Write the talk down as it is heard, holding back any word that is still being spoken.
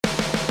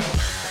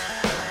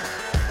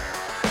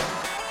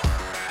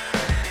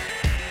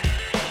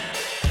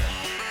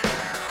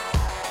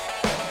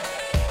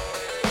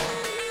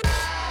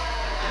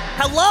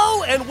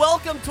Hello and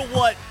welcome to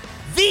what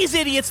these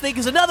idiots think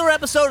is another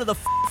episode of the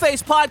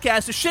kface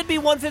podcast. It should be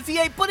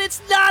 158, but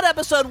it's not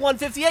episode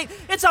 158.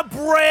 It's a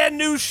brand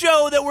new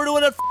show that we're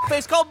doing at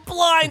kface called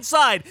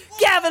Blindside.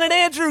 Gavin and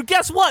Andrew,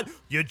 guess what?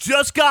 You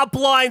just got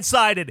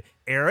blindsided.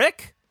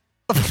 Eric?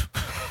 Is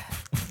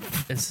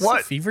this a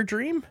fever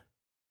dream?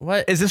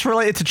 What? Is this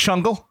related to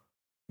Chungle?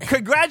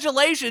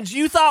 Congratulations,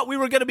 you thought we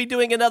were going to be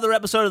doing another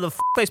episode of the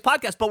kface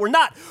podcast, but we're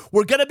not.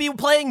 We're going to be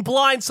playing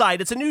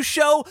Blindside. It's a new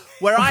show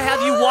where I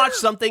have you watch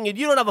something and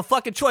you don't have a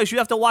fucking choice. You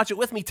have to watch it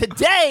with me.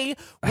 Today,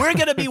 we're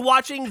going to be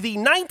watching the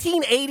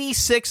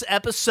 1986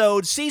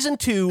 episode, season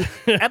 2,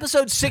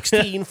 episode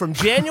 16 from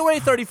January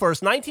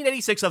 31st,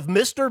 1986 of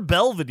Mr.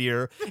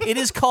 Belvedere. It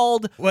is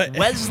called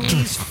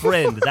Wesley's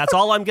Friend. That's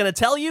all I'm going to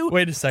tell you.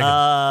 Wait a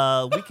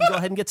second. We can go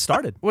ahead and get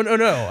started. Well,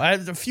 no. I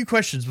have a few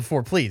questions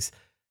before, please.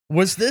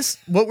 Was this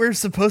what we were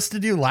supposed to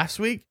do last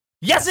week?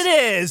 Yes, it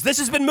is. This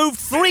has been moved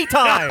 3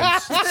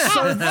 times.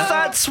 So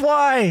that's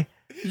why.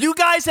 You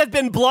guys have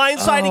been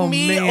blindsiding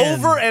me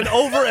over and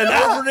over and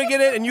over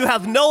again, and you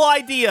have no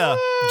idea.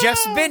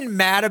 Jeff's been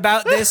mad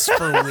about this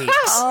for weeks.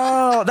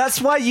 Oh, that's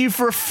why you've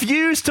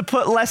refused to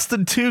put less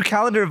than 2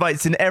 calendar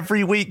invites in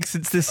every week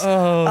since this.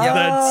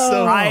 That's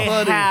so I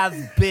funny.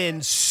 have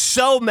been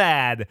so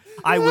mad.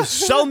 I was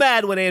so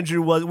mad when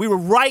Andrew was. We were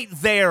right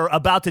there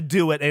about to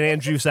do it, and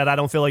Andrew said, "I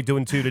don't feel like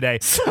doing 2 today,"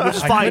 which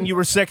is fine. You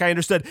were sick. I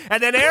understood.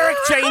 And then Eric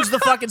changed the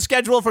fucking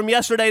schedule from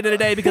yesterday to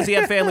today because he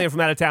had family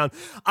from out of town.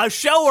 A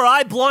show where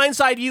I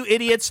blindside you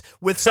idiots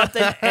with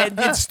something, and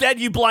instead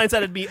you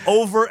blindsided me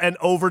over and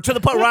over to the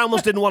point where I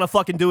almost didn't want to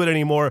fucking do it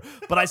anymore.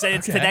 But I said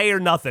it's today or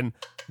nothing.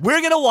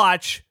 We're gonna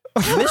watch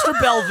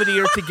Mr.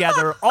 Belvedere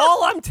together.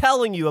 All I'm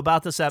telling you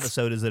about this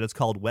episode is that it's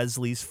called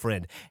Wesley's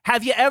Friend.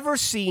 Have you ever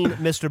seen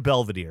Mr.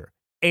 Belvedere,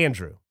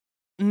 Andrew?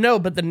 No,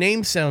 but the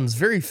name sounds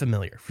very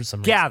familiar for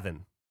some reason.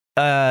 Gavin?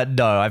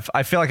 No,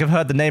 I feel like I've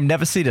heard the name,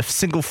 never seen a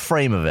single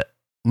frame of it.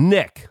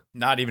 Nick?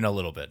 Not even a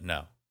little bit,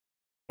 no.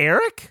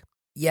 Eric?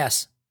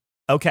 Yes.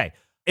 Okay.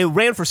 It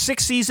ran for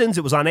 6 seasons.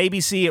 It was on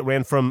ABC. It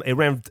ran from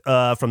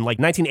like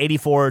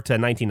 1984 to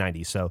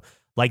 1990. So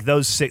like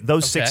those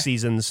 6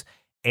 seasons.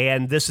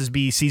 And this is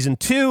season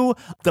 2.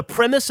 The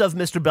premise of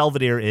Mr.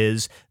 Belvedere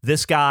is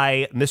this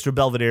guy, Mr.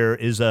 Belvedere,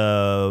 is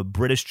a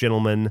British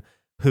gentleman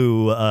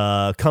who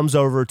comes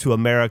over to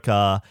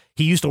America.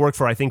 He used to work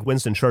for, I think,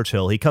 Winston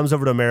Churchill. He comes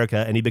over to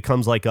America and he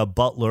becomes like a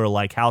butler,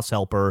 like house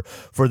helper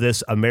for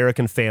this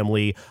American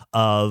family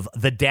of,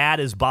 the dad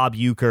is Bob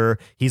Euchre.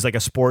 He's like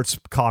a sports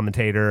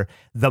commentator.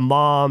 The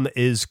mom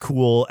is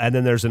cool. And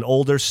then there's an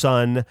older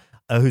son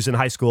who's in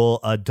high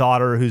school, a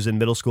daughter who's in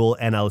middle school,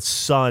 and a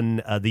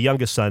son, the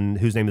youngest son,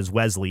 whose name is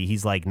Wesley.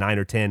 He's like 9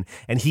 or 10.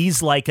 And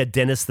he's like a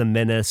Dennis the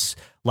Menace,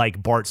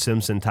 like Bart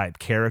Simpson type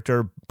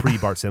character,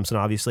 pre-Bart Simpson,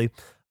 obviously.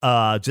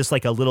 Just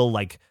like a little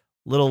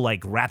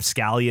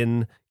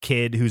rapscallion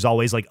kid who's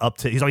always like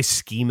he's always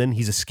scheming.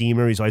 He's a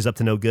schemer. He's always up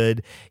to no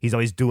good. He's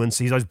always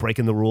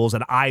breaking the rules.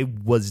 And I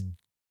was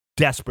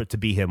desperate to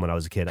be him when I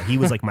was a kid. He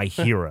was like my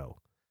hero.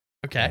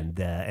 Okay.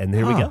 And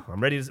here we go.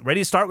 I'm ready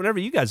to start whenever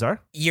you guys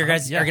are. You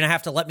guys are going to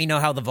have to let me know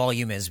how the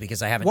volume is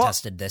because I haven't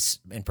tested this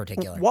in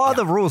particular. What are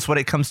the rules when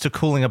it comes to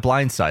calling a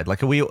blindside? Like,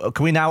 can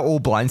we now all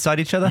blindside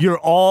each other? You're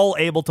all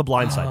able to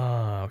blindside.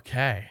 Oh,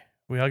 okay.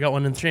 We all got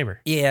one in the chamber.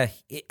 Yeah.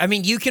 I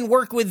mean, you can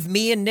work with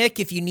me and Nick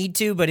if you need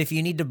to, but if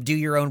you need to do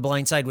your own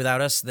blindside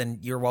without us, then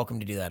you're welcome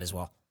to do that as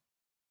well.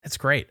 That's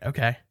great.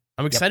 Okay.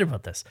 I'm excited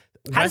about this.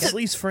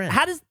 Wesley's Friend.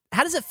 How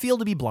does it feel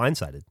to be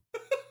blindsided?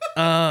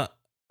 I'm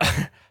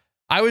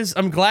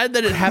glad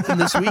that it happened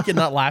this week and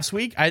not last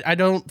week. I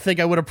don't think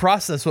I would have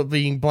processed what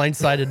being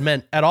blindsided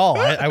meant at all.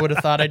 I would have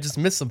thought I just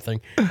missed something.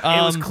 It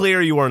was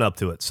clear you weren't up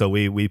to it, so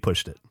we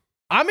pushed it.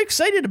 I'm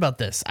excited about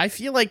this. I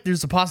feel like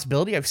there's a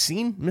possibility. I've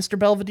seen Mr.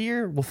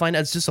 Belvedere. We'll find out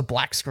it's just a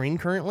black screen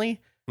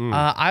currently.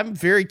 I'm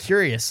very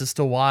curious as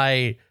to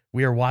why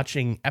we are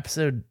watching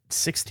episode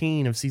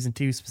 16 of season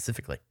 2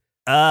 specifically.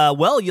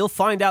 Well, you'll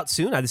find out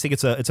soon. I just think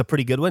it's a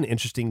pretty good one.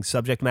 Interesting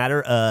subject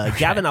matter. Okay.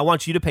 Gavin, I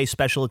want you to pay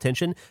special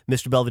attention.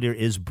 Mr. Belvedere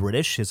is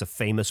British. He's a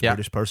famous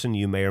British person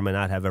you may or may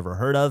not have ever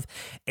heard of.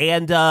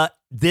 And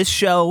this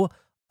show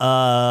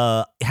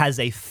has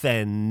a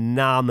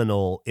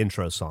phenomenal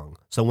intro song.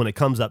 So when it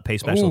comes up, pay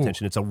special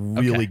attention. It's a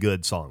really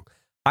good song.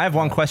 I have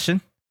one question.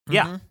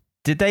 Yeah.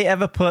 Did they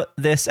ever put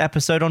this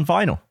episode on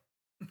vinyl?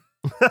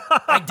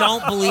 I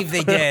don't believe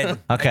they did.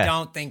 Okay. I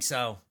don't think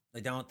so.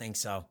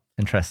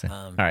 Interesting.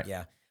 All right.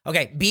 Yeah.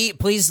 Okay. B,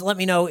 please let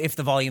me know if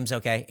the volume's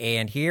okay.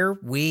 And here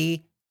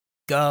we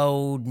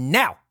go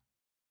now.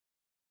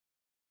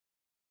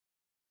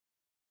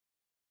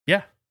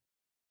 Yeah.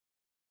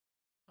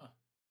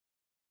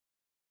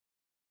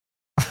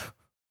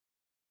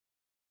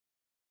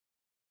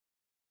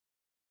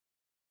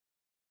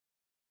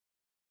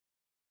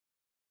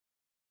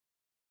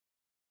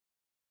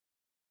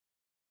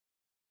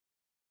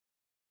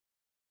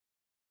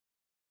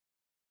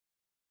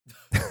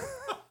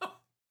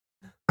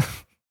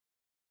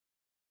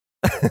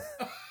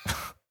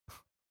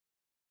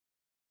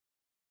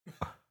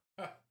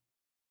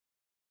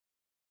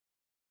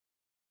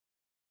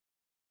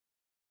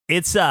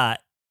 It's the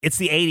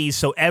 80s,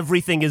 so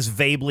everything is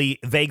vaguely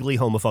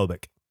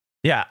homophobic.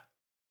 Yeah.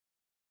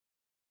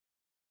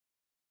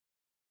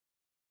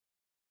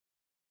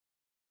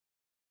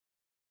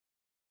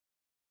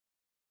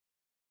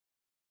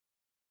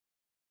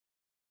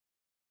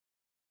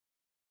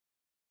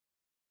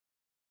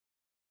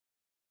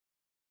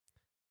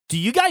 Do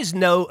you guys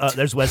know?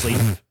 There's Wesley.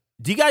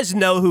 Do you guys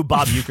know who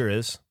Bob Uecker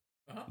is?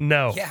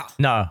 No. Yeah.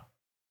 No.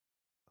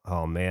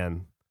 Oh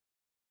man.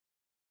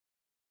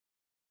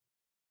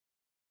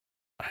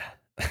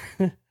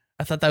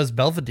 I thought that was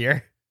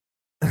Belvedere.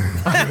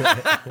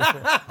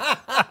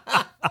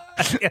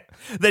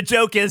 The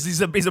joke is he's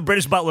a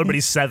British butler, but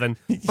he's 7.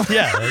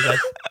 Yeah,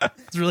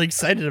 that's really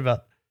excited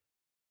about.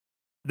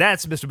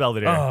 That's Mr.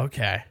 Belvedere. Oh,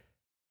 okay.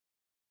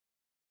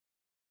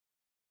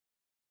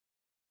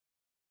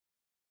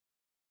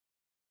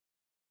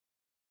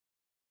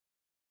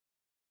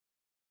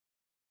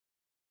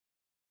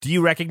 Do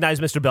you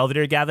recognize Mr.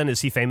 Belvedere, Gavin? Is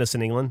he famous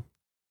in England?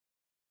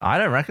 I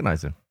don't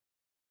recognize him.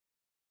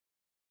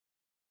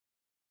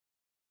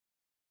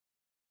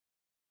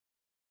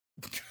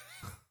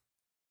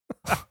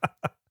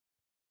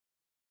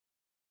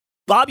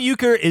 Bob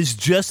Uecker is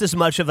just as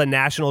much of a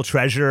national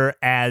treasure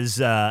as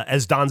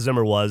Don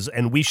Zimmer was,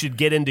 and we should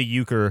get into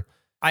Uecker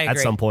I agree. at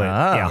some point.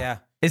 Ah. Yeah.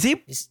 Is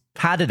he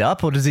padded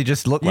up, or does he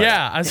just look like?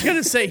 Yeah, I was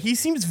gonna say he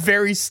seems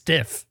very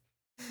stiff.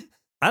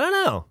 I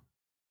don't know.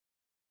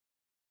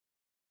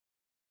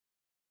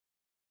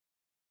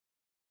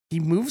 He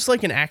moves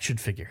like an action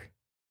figure.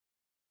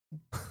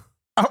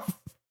 Oh.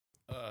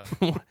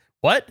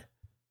 What?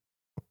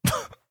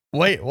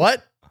 Wait,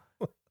 what?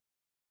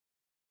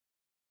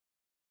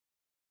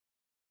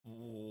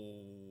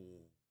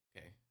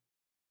 Okay.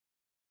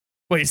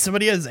 Wait,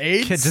 somebody has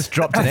AIDS? Kid just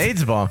dropped an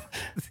AIDS bomb.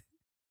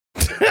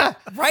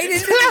 Right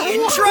into the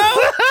intro?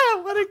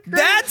 What a great-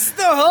 That's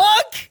the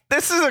hook?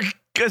 This is a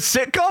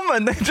sitcom,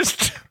 and they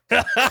just.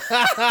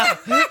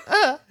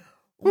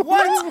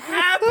 What's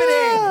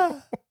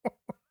happening?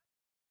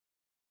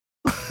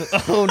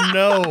 Oh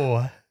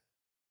no.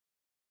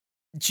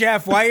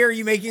 Jeff, why are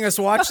you making us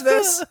watch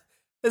this?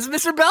 It's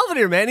Mr.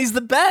 Belvedere, man. He's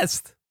the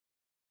best.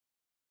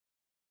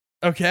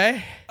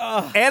 Okay.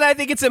 And I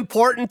think it's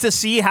important to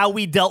see how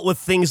we dealt with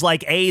things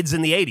like AIDS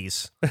in the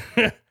 80s.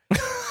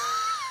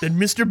 Did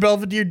Mr.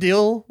 Belvedere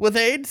deal with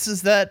AIDS?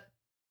 Is that...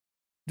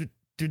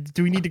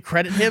 Do we need to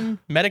credit him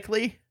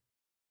medically?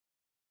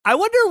 I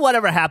wonder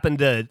whatever happened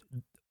to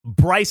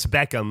Bryce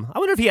Beckham. I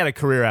wonder if he had a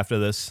career after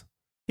this.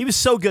 He was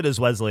so good as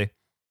Wesley.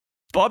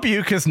 Bob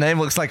Uecker's name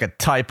looks like a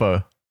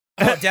typo.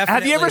 Oh, definitely.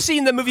 Have you ever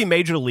seen the movie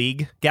Major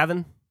League,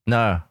 Gavin?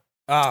 No.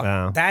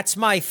 Oh, that's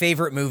my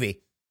favorite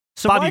movie.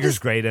 So Bob why Uecker's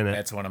great in it.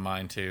 That's one of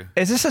mine too.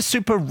 is this a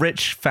super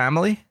rich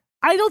family?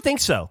 I don't think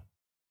so.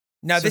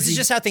 No, So this is he-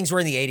 just how things were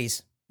in the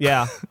 80s.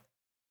 Yeah.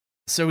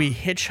 So he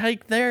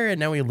hitchhiked there and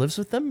now he lives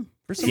with them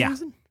for some Yeah.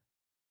 reason?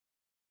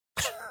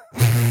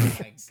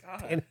 My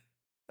God.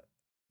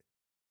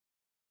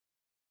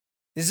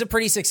 This is a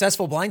pretty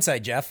successful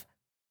Blindside, Jeff.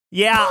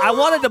 Yeah, I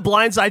wanted to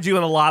blindside you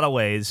in a lot of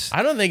ways.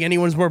 I don't think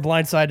anyone's more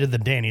blindsided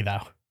than Danny,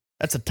 though.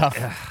 That's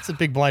it's a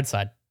big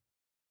blindside.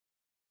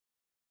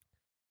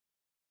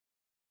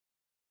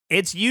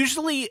 It's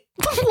usually...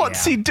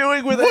 What's he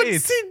doing with What's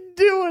AIDS? he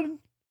doing?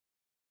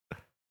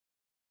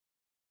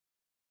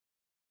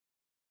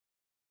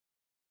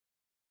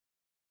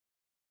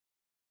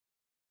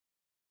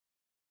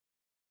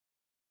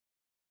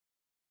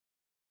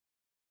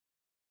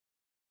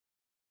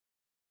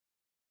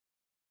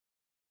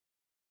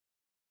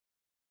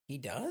 He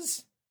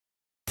does?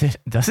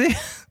 Does he?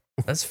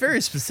 That's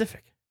very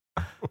specific.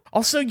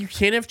 Also, you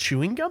can't have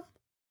chewing gum?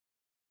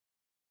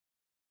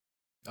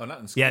 Oh,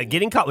 not in school. Yeah,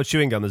 getting caught with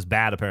chewing gum is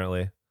bad,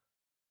 apparently.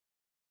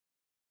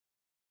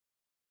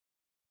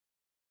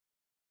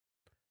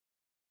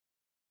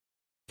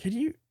 Can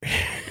you...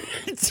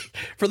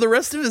 For the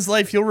rest of his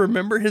life, he'll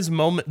remember this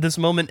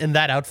moment in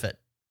that outfit.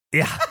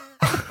 Yeah.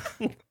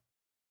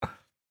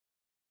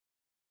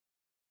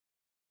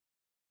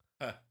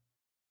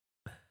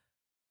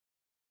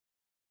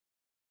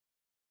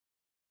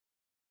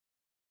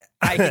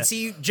 I can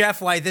see, Jeff,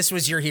 why this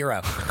was your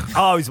hero.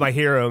 Oh, he's my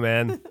hero,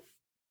 man.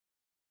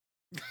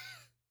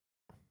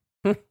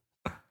 Oh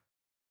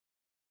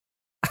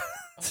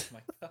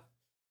my God.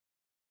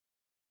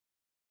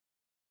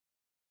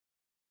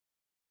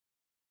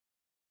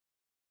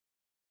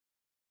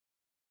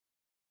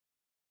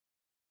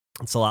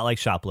 It's a lot like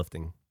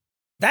shoplifting.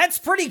 That's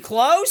pretty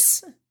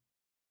close.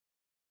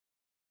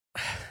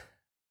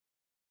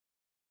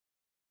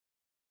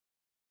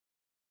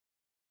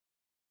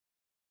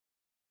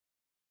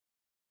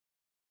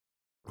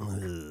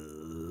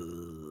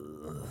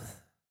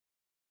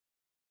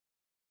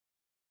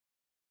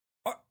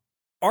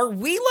 Are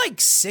we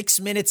like 6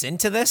 minutes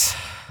into this?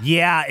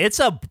 Yeah, it's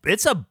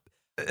It's a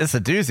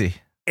doozy.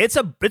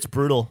 it's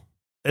brutal.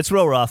 It's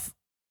real rough.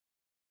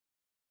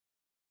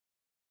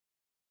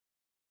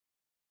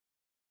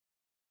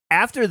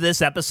 after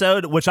this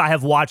episode, which I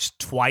have watched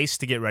twice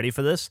to get ready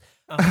for this,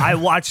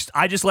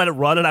 I just let it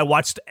run and I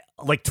watched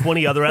like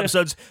 20 other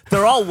episodes.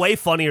 They're all way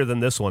funnier than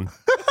this one.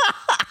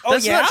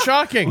 That's not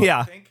shocking.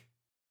 Yeah.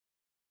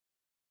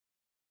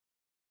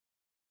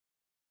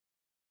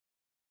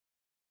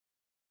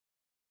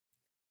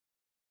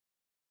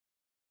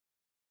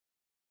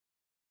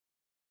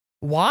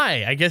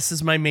 Why? I guess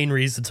is my main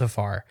reason so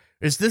far.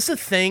 Is this a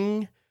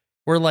thing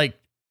where like,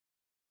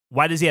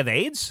 Why does he have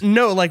AIDS?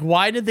 no, like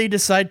why did they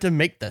decide to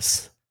make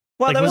this?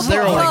 Well, Like, was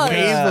there a like,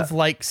 wave of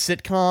like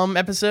sitcom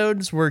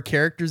episodes where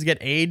characters get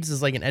AIDS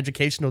as like an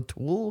educational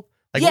tool?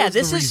 Like, Yeah, what was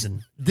this the is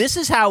reason? this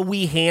is how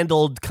we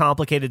handled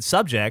complicated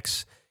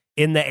subjects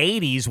in the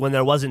 80s when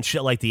there wasn't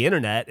shit like the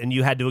internet and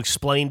you had to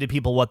explain to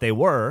people what they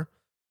were.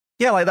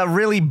 Yeah, like that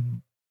really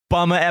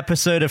bummer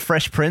episode of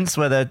Fresh Prince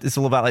where it's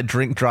all about like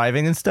drink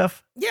driving and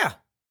stuff. Yeah.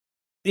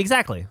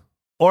 Exactly.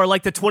 Or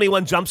like the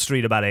 21 Jump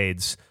Street about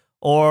AIDS.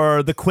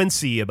 Or the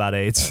Quincy about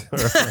AIDS.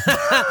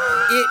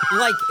 It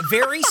like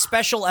very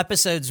special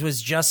episodes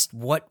was just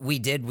what we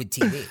did with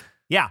TV.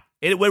 Yeah,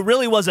 it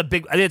really was a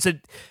big. I mean,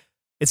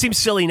 it seems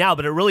silly now,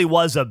 but it really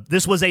was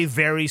this was a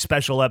very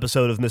special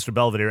episode of Mr.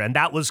 Belvedere, and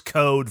that was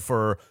code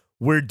for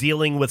we're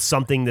dealing with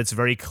something that's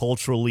very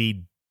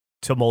culturally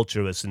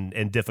tumultuous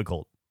and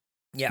difficult.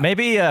 Yeah.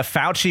 Maybe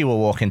Fauci will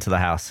walk into the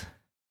house.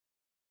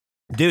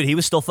 Dude, he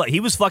was still he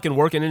was fucking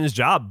working in his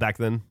job back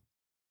then.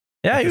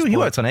 Yeah, At this he point.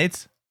 works on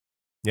AIDS.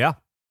 Yeah.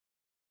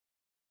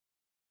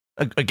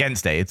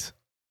 Against AIDS.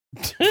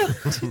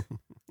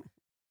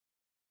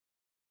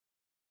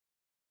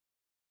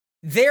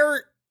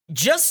 They're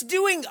just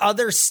doing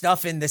other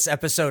stuff in this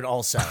episode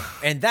also,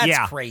 and that's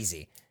Yeah.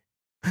 crazy.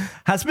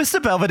 Has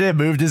Mr. Belvedere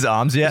moved his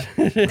arms yet?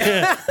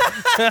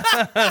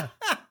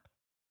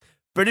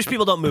 British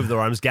people don't move their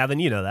arms, Gavin.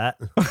 You know that.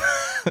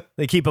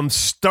 They keep them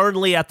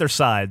sternly at their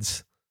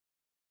sides.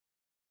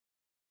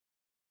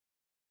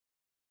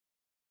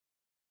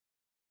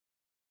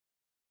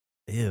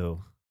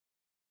 Ew.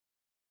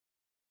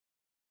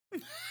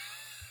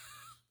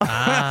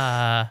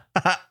 Ah.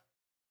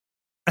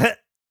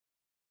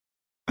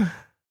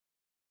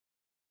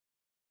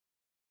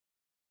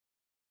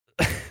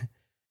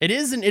 It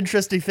is an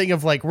interesting thing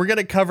of like we're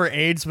gonna cover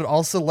AIDS, but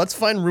also let's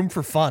find room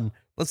for fun.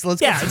 Let's Yeah,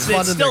 get it's some fun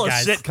in still there,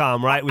 a guys.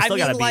 sitcom, right? We still I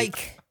gotta mean, be.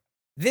 like,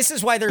 this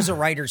is why there's a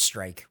writer's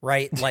strike,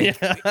 right? Like,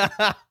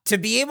 to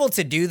be able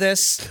to do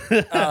this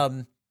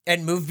and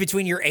move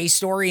between your A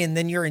story and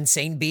then your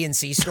insane B and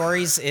C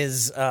stories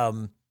is, I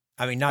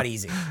mean, not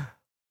easy.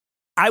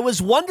 I was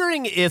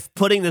wondering if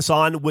putting this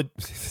on would,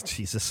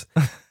 Jesus,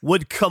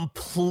 would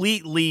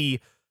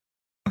completely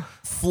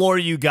floor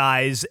you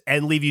guys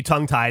and leave you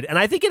tongue-tied, and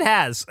I think it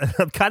has.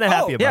 I'm kind of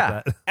happy about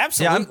yeah. that.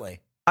 Absolutely.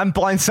 I'm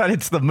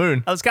blindsided to the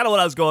moon. That was kind of what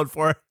I was going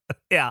for.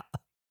 Yeah.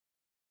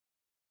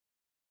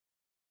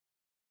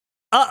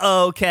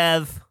 Uh-oh,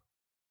 Kev.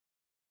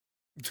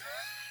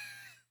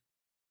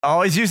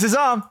 Always use his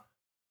arm.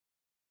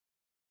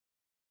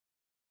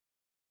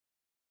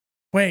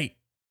 Wait,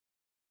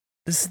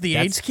 this is the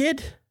That's- AIDS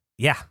kid?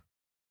 Yeah.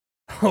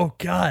 Oh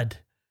God.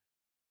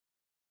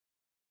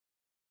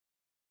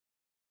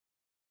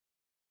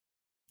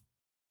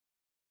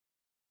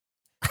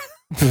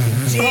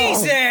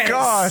 Jesus!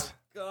 God.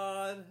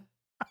 God.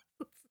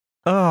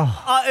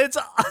 Oh.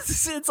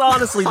 It's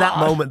honestly that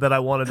moment that I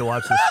wanted to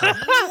watch this show.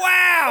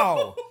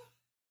 Wow!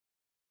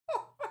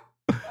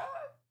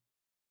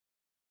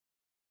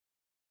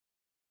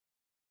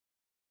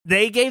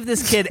 They gave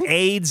this kid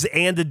AIDS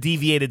and a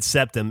deviated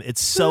septum.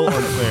 It's so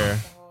unfair.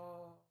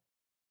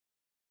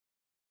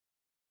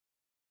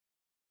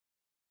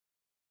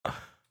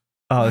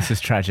 Oh, this is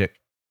tragic.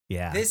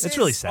 Yeah, This it's is,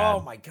 really sad.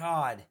 Oh my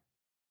God.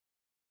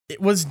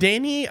 Was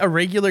Danny a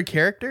regular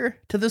character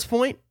to this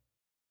point?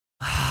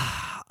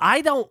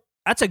 I don't.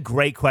 That's a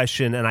great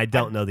question, and I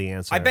don't know the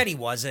answer. I bet he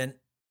wasn't.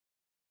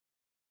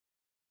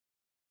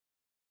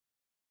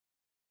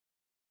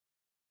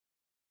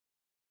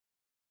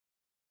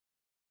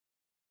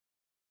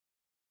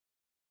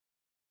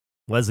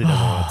 Leslie doesn't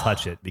want to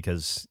touch it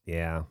because,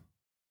 yeah.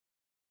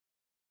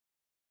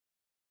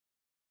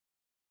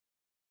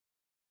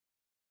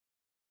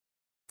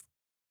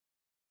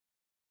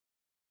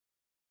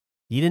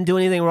 You didn't do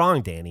anything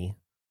wrong, Danny.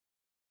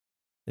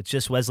 It's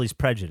just Wesley's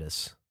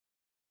prejudice.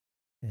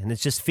 And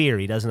it's just fear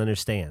he doesn't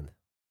understand.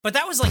 But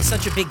that was like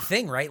such a big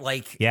thing, right?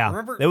 Like, Yeah,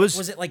 remember, it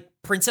was it like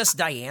Princess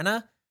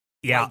Diana?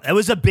 Yeah, Like- it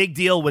was a big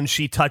deal when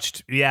she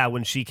touched,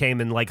 when she came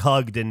and like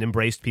hugged and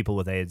embraced people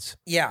with AIDS.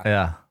 Yeah.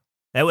 Yeah.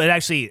 It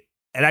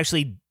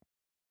actually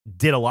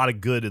did a lot of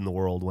good in the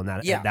world when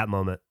at that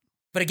moment.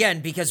 But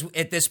again, because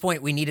at this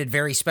point we needed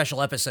very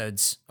special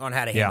episodes on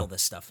how to handle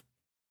this stuff.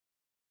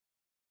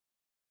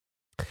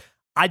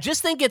 I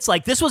just think it's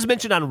like this was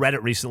mentioned on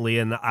Reddit recently,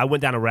 and I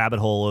went down a rabbit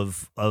hole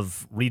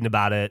of reading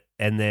about it,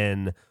 and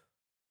then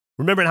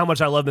remembering how much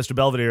I love Mr.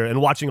 Belvedere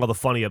and watching all the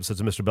funny episodes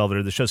of Mr.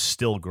 Belvedere. The show's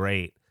still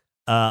great,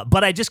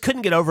 but I just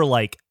couldn't get over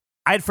like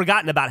I had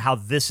forgotten about how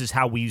this is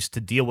how we used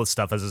to deal with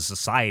stuff as a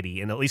society,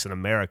 and at least in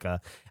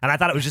America. And I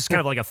thought it was just kind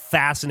of like a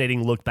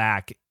fascinating look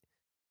back,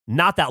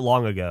 not that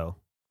long ago.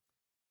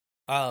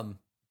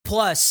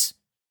 Plus,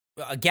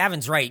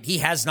 Gavin's right. He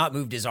has not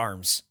moved his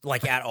arms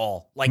like at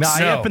all. Like, No,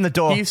 I opened the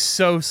door. He's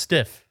so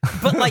stiff.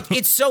 but like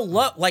it's so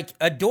low. Like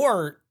a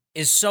door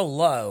is so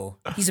low.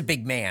 He's a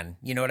big man.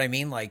 You know what I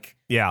mean? Like,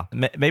 Yeah.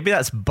 Maybe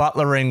that's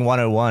butlering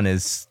 101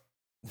 is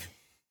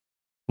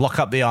lock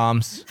up the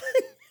arms.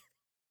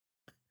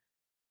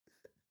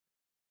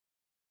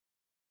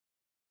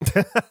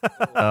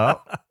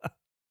 Oh.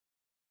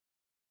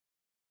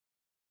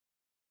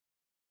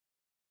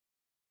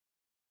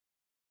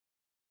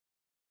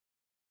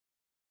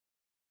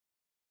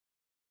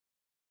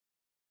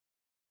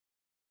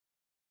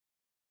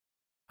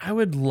 I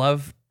would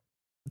love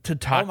to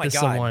talk my to God.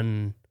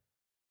 someone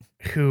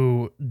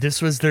who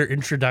this was their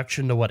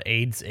introduction to what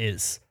AIDS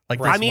is. Like,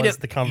 this I mean, was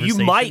the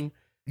conversation.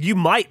 you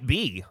might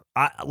be.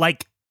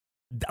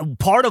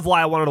 Part of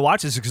why I wanted to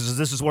watch this is because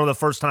this is one of the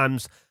first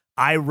times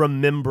I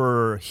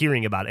remember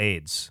hearing about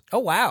AIDS. oh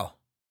wow.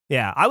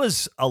 Yeah, I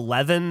was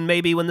 11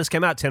 maybe when this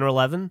came out, 10 or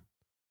 11.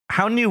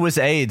 How new was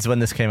AIDS when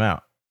this came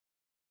out?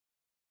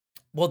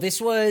 Well,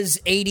 this was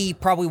 80,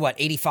 probably what,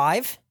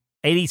 85?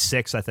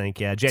 86, I think.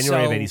 Yeah,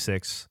 January of So-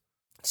 86.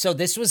 So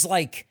this was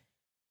like,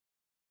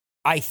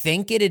 I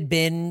think it had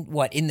been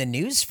in the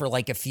news for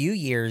like a few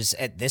years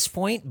at this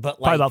point,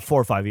 but like Probably about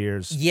 4 or 5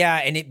 years. yeah,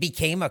 and it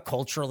became a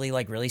culturally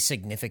like really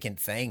significant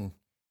thing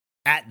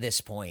at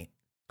this point.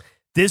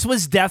 This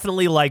was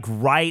definitely like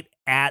right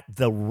at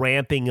the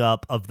ramping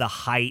up of the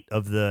height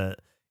of the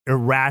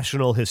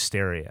irrational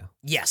hysteria.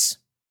 Yes.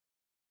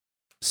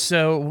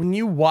 So when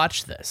you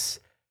watch this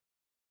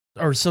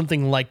or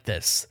something like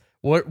this,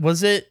 what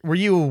was it? Were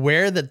you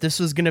aware that this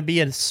was going to be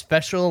a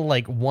special,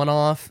 like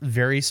one-off,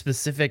 very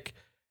specific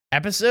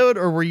episode,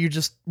 or were you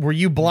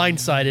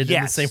blindsided in the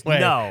Yes, same way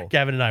no.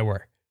 Gavin and I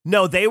were?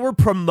 No, they were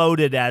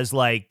promoted as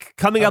like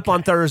coming up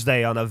on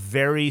Thursday on a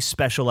very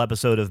special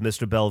episode of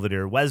Mr.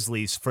 Belvedere.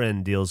 Wesley's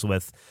friend deals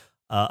with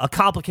a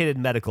complicated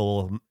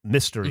medical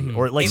mystery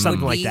or like It something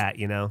would like be- that,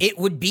 you know? It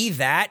would be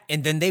that,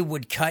 and then they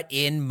would cut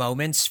in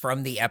moments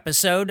from the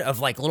episode of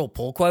like little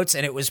pull quotes,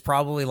 and it was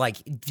probably like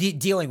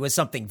dealing with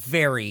something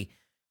very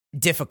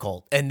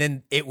difficult. And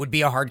then it would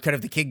be a hard cut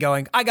of the kid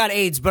going, I got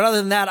AIDS, but other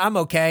than that, I'm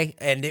okay.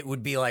 And it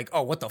would be like,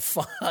 oh, what the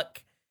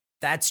fuck?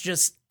 That's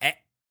just,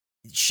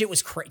 shit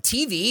was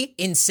TV,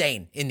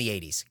 insane in the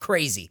 80s.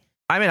 Crazy.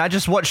 I mean, I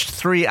just watched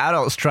 3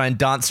 adults try and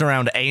dance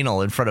around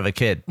anal in front of a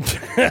kid.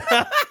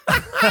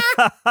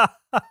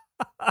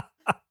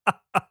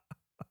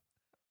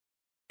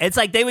 It's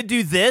like they would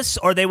do this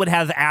or they would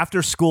have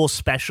after school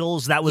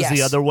specials. That was the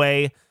Yes. other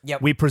way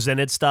Yep. we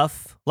presented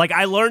stuff. Like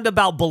I learned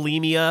about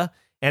bulimia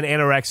and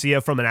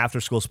anorexia from an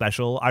after school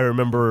special. I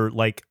remember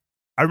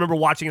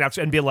watching it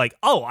after and being like,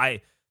 "Oh,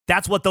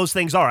 that's what those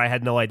things are." I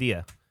had no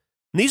idea.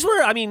 And these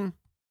were, I mean,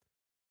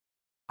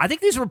 I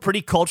think these were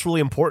pretty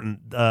culturally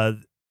important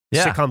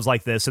sitcoms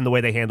like this and the way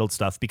they handled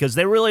stuff because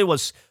there really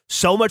was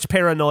so much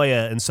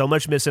paranoia and so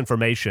much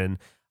misinformation.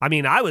 I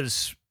mean, I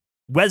was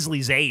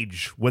Wesley's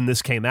age when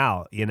this came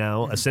out, you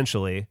know,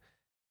 essentially.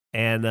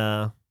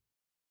 And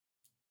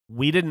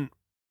we didn't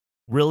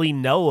really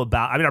know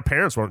about, I mean, our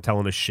parents weren't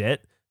telling us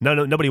shit.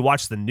 Nobody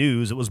watched the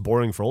news. It was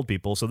boring for old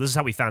people. So this is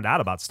how we found out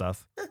about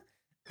stuff.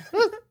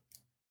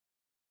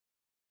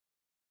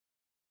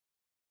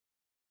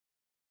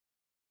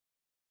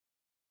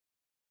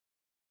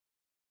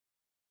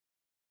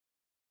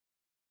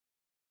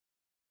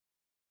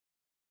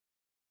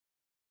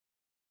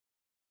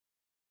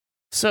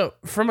 So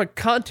from a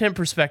content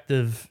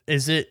perspective,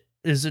 is it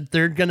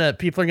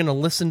people are gonna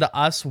listen to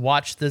us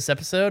watch this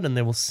episode and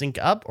they will sync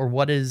up, or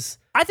what is?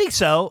 I think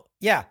so.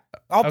 Yeah.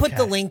 I'll put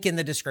the Okay. link in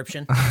the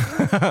description.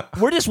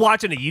 We're just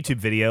watching a YouTube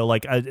video.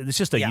 Like it's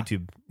just a Yeah.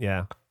 YouTube.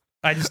 Yeah.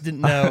 I just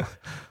didn't know.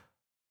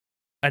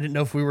 I didn't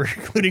know if we were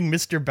including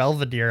Mr.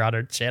 Belvedere on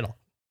our channel.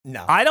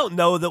 No. I don't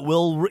know that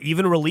we'll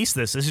even release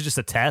this. This is just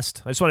a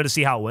test. I just wanted to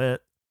see how it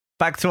went.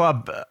 Back to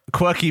our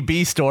quirky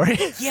bee story.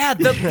 Yeah,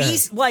 the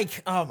beast,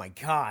 like, oh my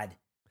God.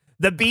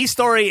 The B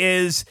story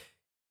is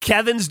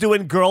Kevin's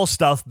doing girl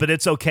stuff, but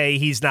it's okay.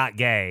 He's not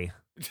gay.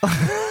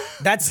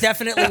 That's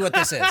definitely what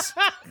this is.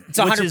 It's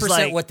Which 100% is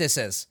like- what this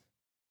is.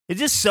 It's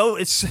just so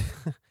it's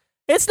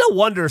no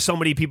wonder so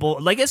many people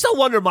like it's no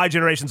wonder my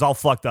generation's all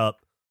fucked up.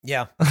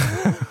 Yeah.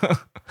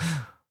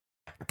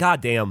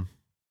 God damn.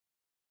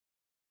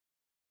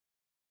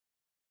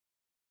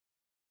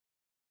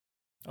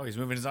 Oh, he's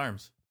moving his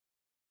arms.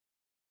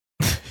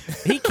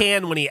 He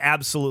can when he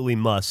absolutely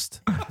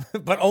must.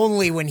 But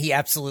only when he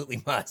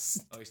absolutely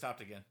must. Oh, he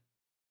stopped again.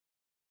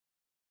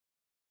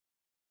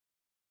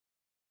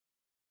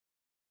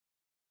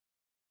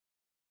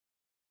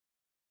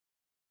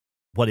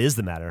 What is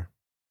the matter?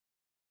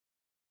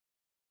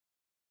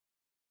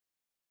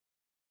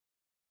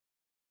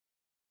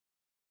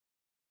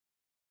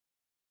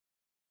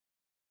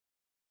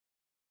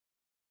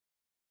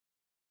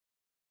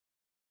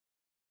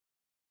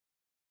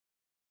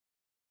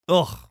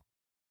 Ugh.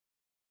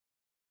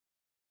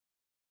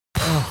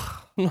 Ugh.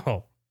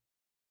 No,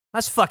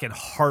 That's fucking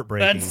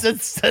heartbreaking.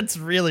 that's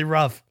really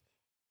rough.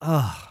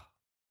 Ugh.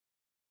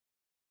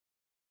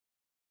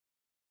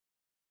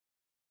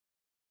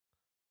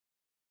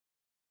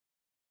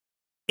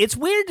 It's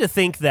weird to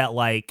think that,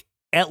 like,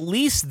 at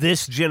least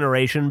this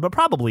generation, but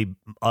probably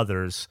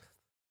others,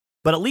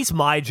 but at least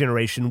my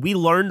generation, we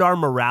learned our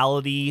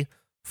morality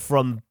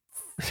from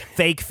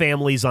fake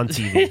families on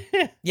TV.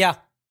 Yeah.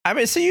 I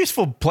mean, it's a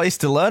useful place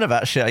to learn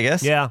about shit, I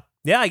guess. Yeah.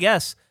 Yeah, I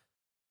guess.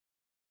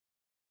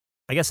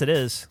 I guess it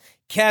is.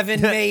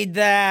 Kevin made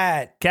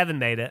that. Kevin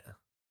made it.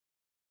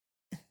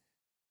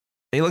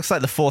 He looks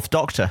like the Fourth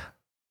Doctor.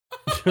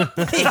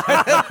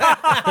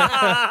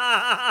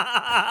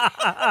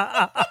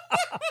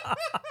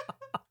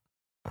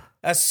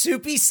 A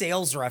soupy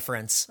sales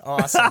reference.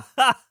 Awesome.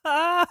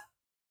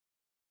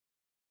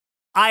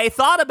 I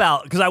thought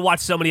about, because I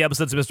watched so many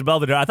episodes of Mr.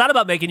 Belvedere, I thought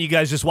about making you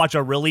guys just watch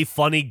a really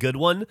funny good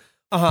one,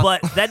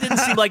 but that didn't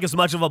seem like as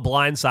much of a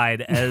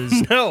blindside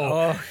as...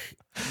 No.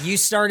 You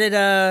started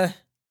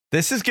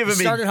This is giving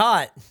me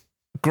hot.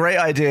 great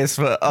ideas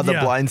for other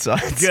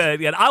blindsides.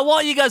 Good. I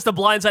want you guys to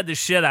blindside the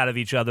shit out of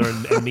each other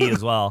and me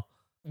as well.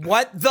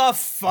 What the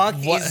fuck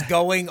is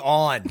going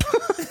on?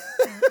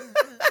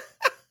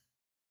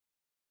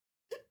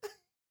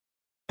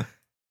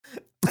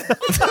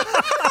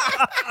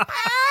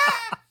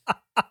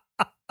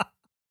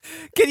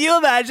 Can you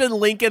imagine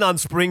Lincoln on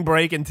spring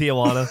break in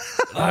Tijuana?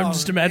 I'm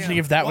just imagining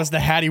if that was the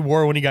hat he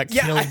wore when he got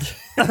killed.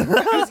 I was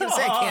going to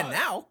say, I can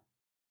now.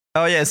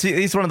 Oh, yeah. So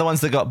he's one of the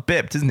ones that got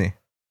bipped, isn't he?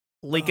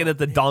 Lincoln at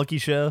the donkey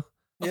show.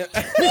 Yeah.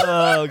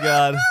 Oh,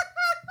 God.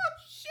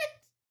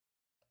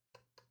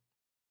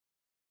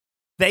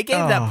 They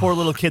gave that poor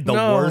little kid the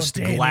worst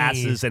Danny.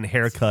 glasses and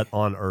haircut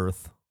on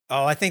earth.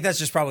 Oh, I think that's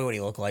just probably what he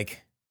looked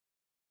like.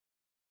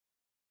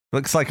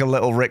 Looks like a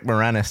little Rick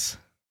Moranis.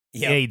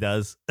 Yeah, he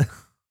does.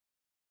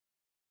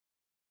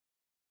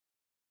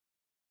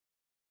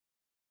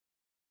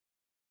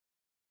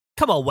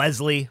 Come on,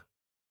 Wesley.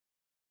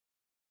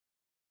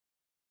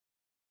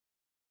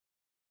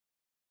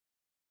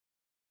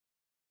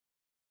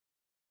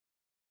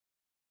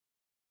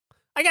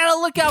 I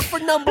gotta look out for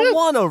number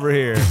one over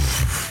here.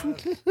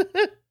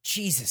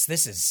 Jesus,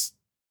 this is...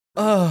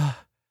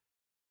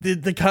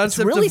 The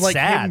concept really of like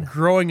sad. him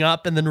growing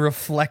up and then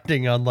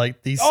reflecting on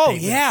like these Oh,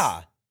 statements.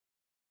 yeah.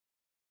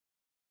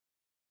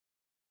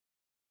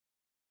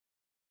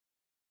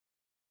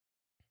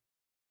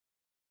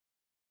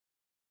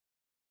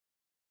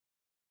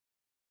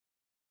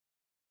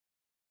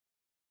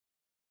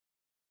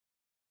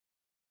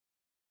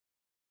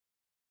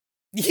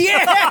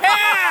 Yeah!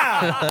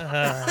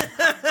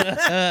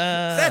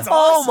 That's awesome.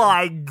 Oh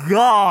my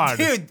God.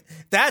 Dude,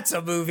 that's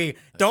a movie.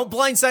 Don't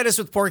blindside us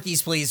with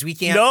Porky's, please. We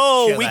can't.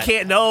 No, show we that.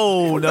 can't.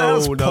 No, What the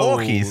hell's no.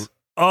 Porky's?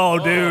 Oh,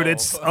 dude,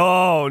 it's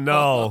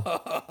no.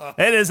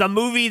 It is a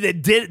movie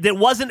that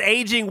wasn't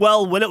aging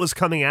well when it was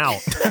coming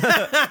out.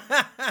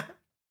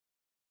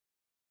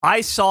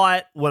 I saw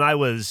it when I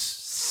was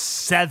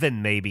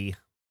 7, maybe.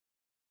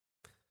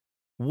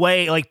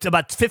 Way like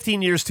about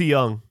 15 years too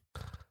young.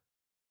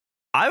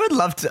 I would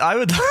love to.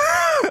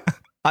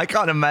 I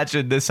can't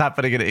imagine this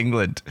happening in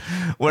England,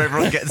 where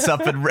everyone gets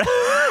up and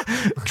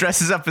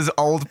dresses up as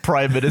old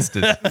prime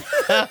ministers.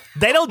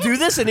 They don't do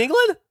this in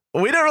England?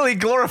 We don't really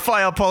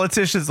glorify our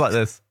politicians like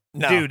this.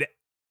 No. Dude,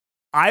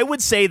 I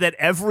would say that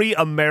every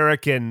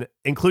American,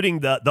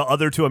 including the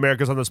other 2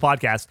 Americans on this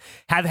podcast,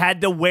 have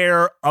had to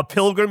wear a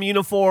pilgrim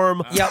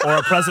uniform or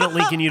a President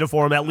Lincoln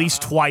uniform at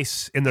least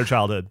twice in their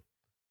childhood.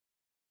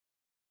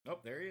 Oh,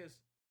 there he is.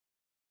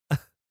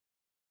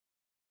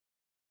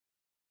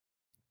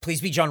 Please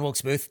be John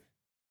Wilkes Booth.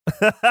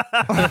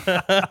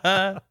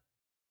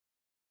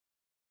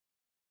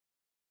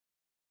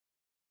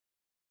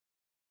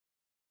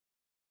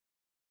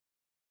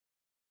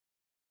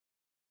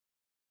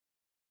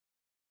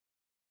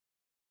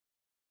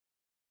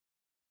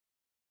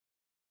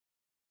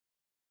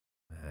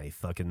 He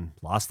fucking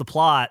lost the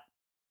plot.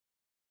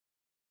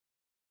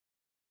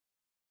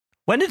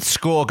 When did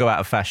Score go out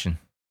of fashion?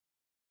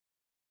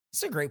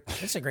 That's a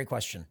great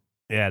question.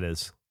 Yeah, it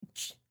is.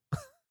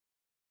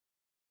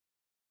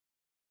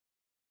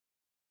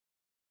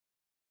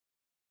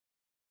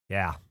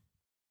 Yeah.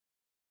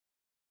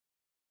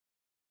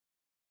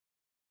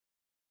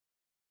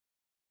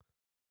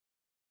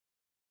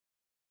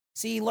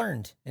 See, he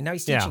learned, and now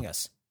he's teaching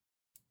us.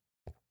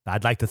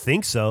 I'd like to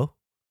think so.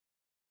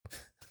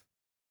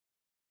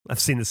 I've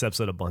seen this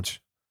episode a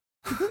bunch.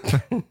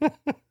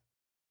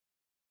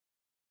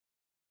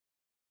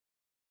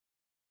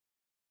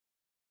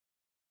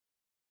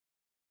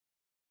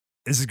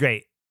 This is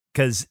great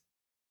because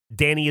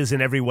Danny is in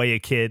every way a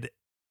kid.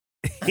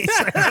 He's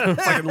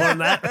fucking learn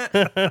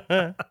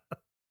that.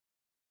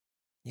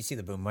 You see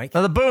the boom, Mike?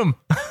 Another boom.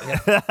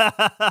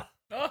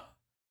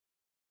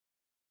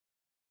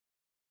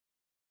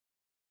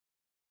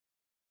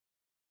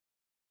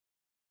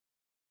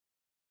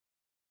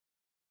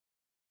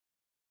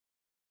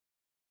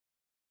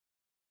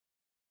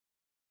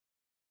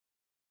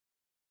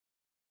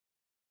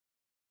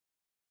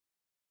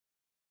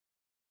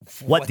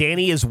 What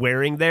Danny is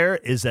wearing there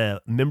is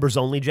a members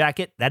only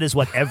jacket. That is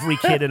what every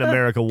kid in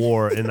America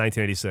wore in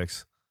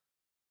 1986.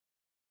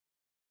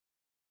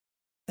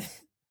 Look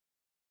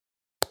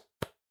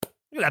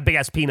at that big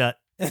ass peanut.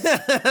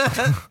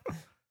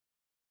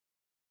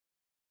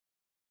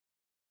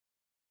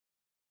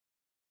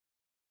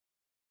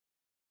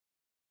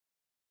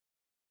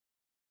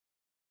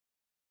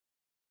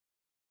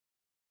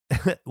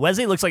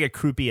 Wesley looks like a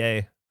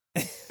croupier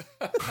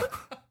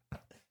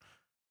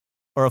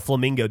or a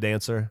flamingo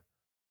dancer.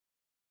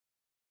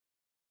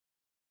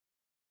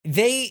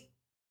 They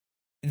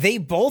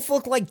both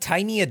look like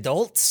tiny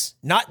adults.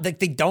 Not like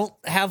they don't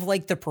have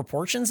like the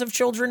proportions of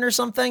children or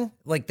something.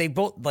 Like they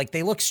both like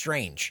they look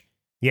strange.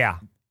 Yeah.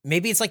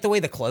 Maybe it's like the way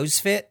the clothes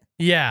fit.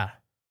 Yeah.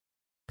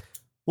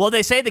 Well,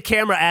 they say the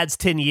camera adds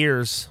 10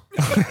 years.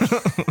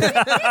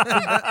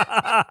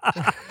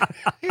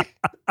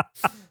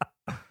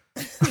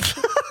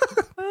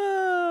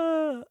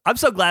 I'm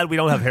so glad we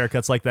don't have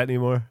haircuts like that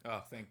anymore.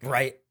 Oh, thank God.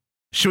 Right.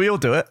 Should we all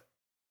do it?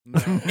 No.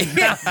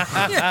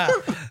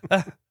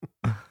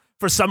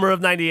 For summer of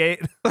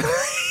 98.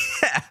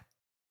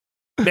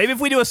 Maybe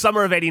if we do a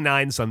summer of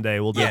 89 someday,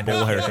 we'll do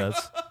bowl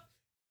haircuts.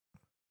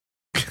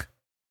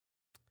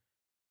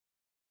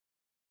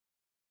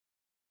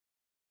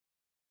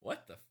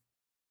 What the?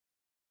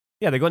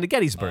 Yeah, they're going to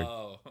Gettysburg.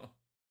 Oh. Of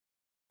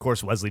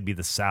course, Wesley'd be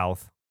the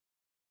South.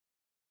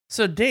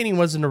 So Danny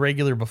wasn't a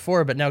regular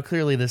before, but now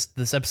clearly this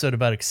episode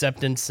about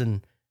acceptance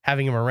and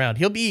having him around.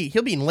 He'll be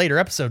in later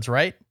episodes,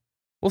 right?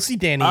 We'll see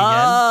Danny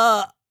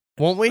again,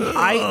 won't we? That's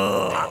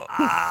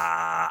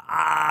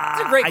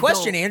a great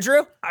question,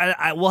 Andrew.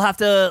 We'll have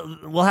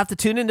to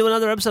tune into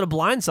another episode of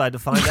Blindside to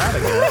find out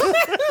again.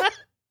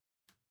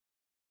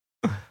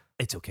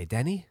 It's okay,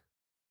 Danny.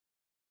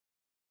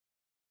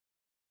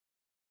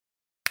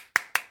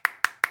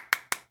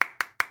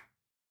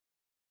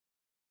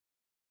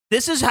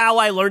 This is how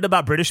I learned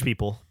about British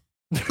people.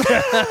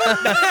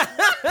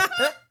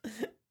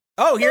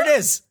 Oh, here it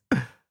is.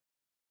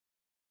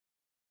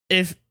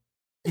 If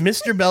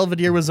Mr.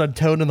 Belvedere was on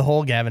Toad in the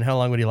Hole, Gavin, how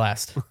long would he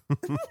last?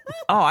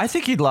 Oh, I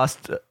think he'd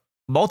last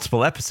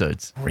multiple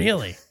episodes.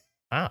 Really?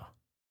 Wow.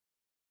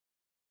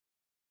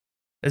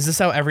 Is this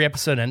how every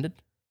episode ended?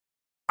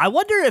 I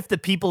wonder if the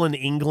people in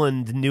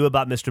England knew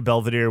about Mr.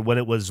 Belvedere when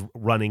it was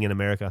running in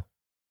America.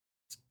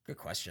 Good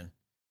question.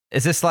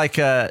 Is this like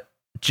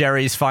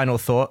Jerry's final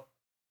thought?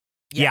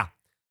 Yeah.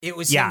 It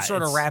was Yeah, him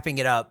sort of it's- wrapping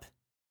it up.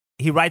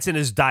 He writes in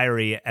his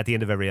diary at the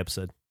end of every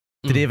episode.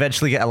 Did he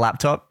eventually get a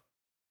laptop?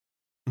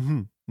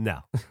 No.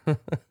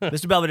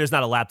 Mr. Belvedere's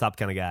not a laptop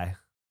kind of guy.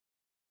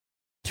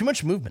 Too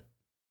much movement.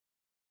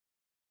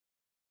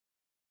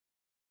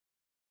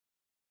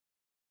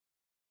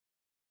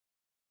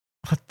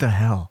 What the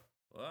hell?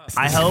 Wow.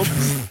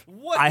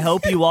 I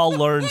hope you all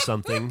learned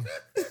something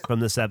from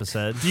this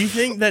episode. Do you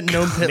think that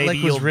Noam Maybe Pitlick was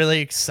you'll- really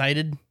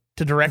excited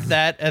to direct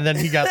that, and then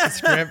he got the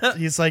script?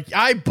 He's like,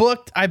 I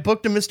booked a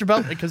Mr.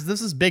 Belvedere because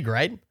this is big,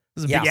 right? This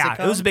is a big Yeah,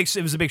 sitcom? it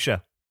was a big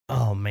show.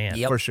 Oh man.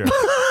 Yep. For sure.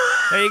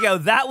 There you go.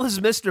 That was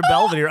Mr.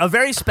 Belvedere. A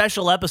very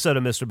special episode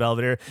of Mr.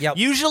 Belvedere. Yep.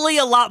 Usually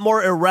a lot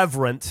more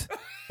irreverent.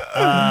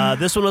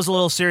 This one was a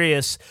little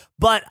serious,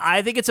 but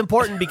I think it's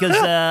important because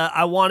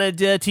I wanted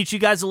to teach you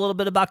guys a little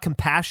bit about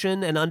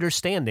compassion and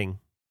understanding.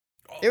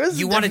 It was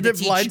You wanted to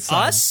teach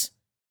Blindside. us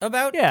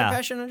about Yeah.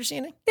 compassion and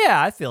understanding?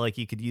 Yeah, I feel like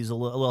you could use a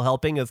little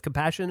helping of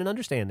compassion and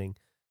understanding.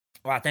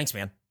 Wow, thanks,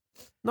 man.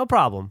 No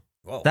problem.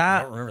 Whoa,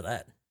 That- I don't remember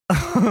that.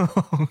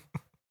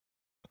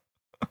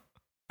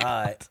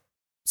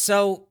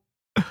 So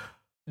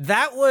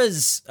that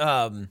was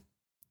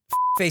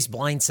face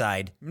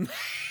Blindside.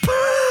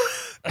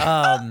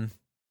 I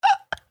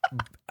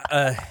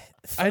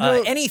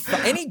don't- Any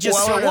just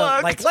Well, sort it of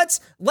worked. like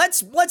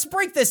let's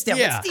break this down.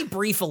 Yeah. Let's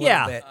debrief a little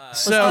Yeah. bit.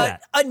 So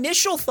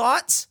Initial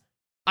thoughts.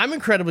 I'm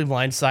incredibly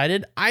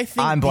blindsided. I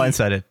think I'm the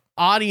blindsided.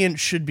 audience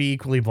should be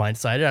equally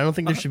blindsided. I don't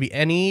think there should be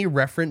any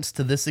reference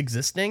to this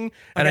existing,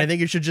 and Okay. I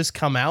think it should just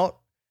come out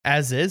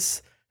as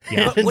is.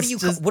 Yeah. What do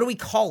It's what do we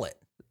call it?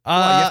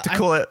 Well, you have to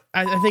call it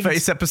I think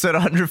Face episode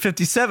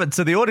 157,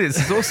 so the audience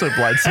is also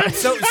blindsided.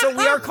 So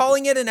we are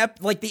calling it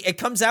it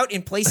comes out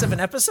in place of an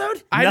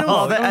episode? I don't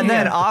No, know. And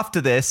then after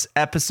this,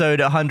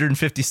 episode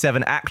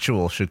 157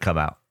 actual should come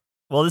out.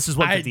 Well, this is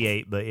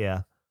 158, but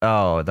yeah.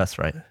 Oh, that's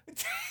right.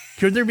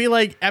 Could there be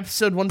like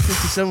episode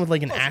 157 with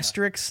like an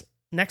asterisk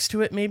next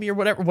to it, maybe, or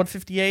whatever?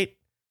 158,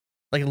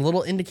 like a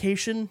little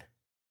indication.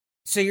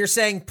 So you're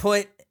saying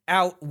put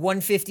out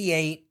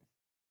 158.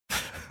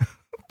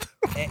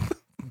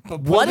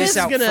 But What put this is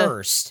out gonna-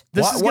 first?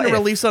 This What- is what going to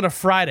if- release on a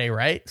Friday,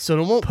 right?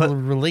 So it won't Put-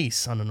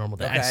 release on a normal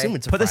day. I Okay. assume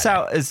it's a Put this Friday.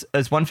 out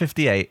as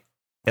 158.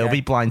 It'll Okay.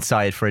 be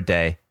Blindside for a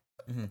day.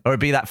 Mhm. Or it'll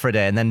be that for a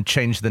day, and then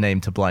change the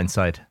name to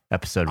Blindside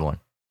episode 1.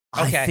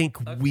 Okay. I think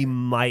we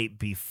might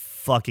be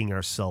fucking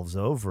ourselves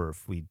over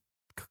if we.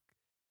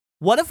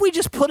 What if we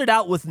just put it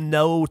out with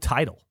no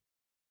title?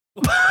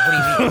 What do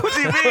you mean? What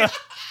do you mean?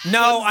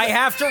 No, I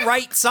have to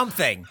write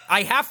something.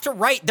 I have to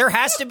write. There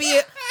has to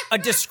be a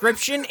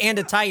description and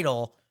a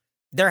title.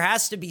 There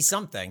has to be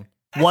something.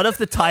 What if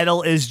the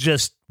title is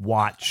just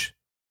watch?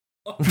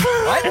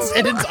 What?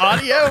 And it's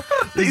audio.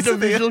 There's These no are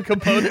the- visual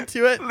component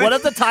to it. What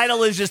if the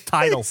title is just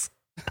title?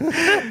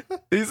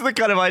 These are the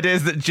kind of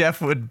ideas that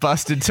Jeff would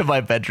bust into my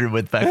bedroom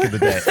with back in the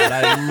day, and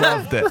I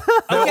loved it.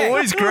 They're Okay.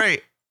 always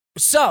great.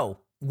 So,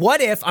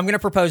 what if I'm going to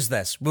propose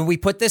this when we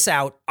put this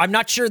out? I'm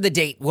not sure the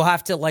date. We'll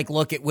have to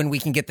look at when we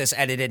can get this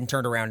edited and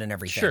turned around and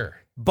everything. Sure.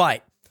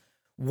 But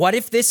what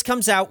if this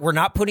comes out? We're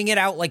not putting it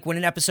out when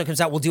an episode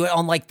comes out. We'll do it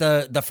on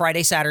the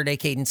Friday, Saturday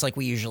cadence like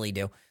we usually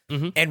do.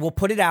 Mm-hmm. And we'll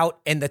put it out,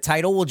 and the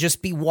title will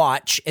just be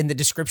Watch, and the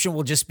description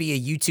will just be a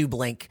YouTube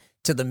link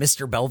to the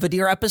Mr.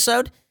 Belvedere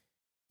episode.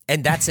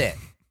 And that's it.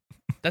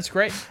 That's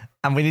great.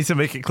 And we need to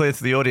make it clear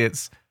to the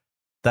audience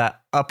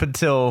that up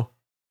until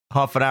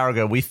half an hour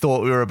ago, we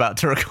thought we were about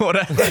to record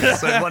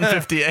episode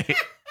 158.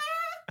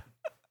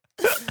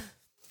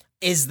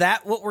 Is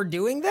that what we're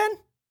doing then?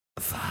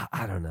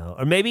 I don't know.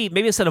 Or maybe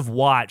instead of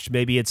watch,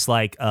 maybe it's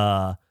like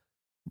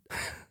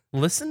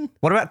Listen.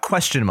 What about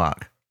question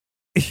mark?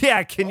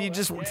 yeah, can you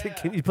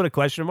put a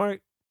question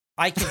mark?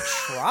 I can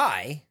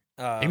try.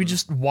 Maybe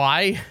just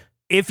why?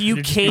 If you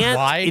Could it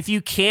just be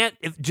why? can't,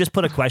 just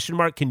put a question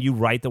mark, can you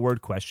write the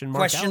word question mark?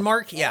 question out?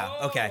 mark? Yeah.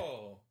 Okay.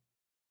 Oh.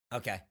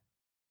 Okay.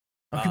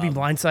 It could be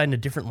Blindside in a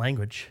different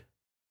language.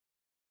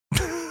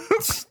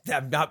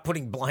 I'm not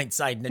putting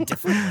Blindside in a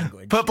different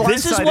language. But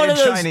This is Blindside one in of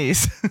those-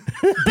 Chinese.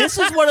 This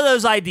is one of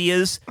those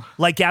ideas,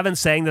 like Gavin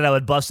saying that I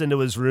would bust into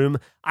his room.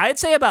 I'd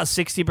say about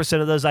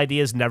 60% of those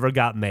ideas never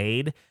got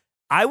made.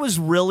 I was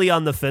really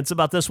on the fence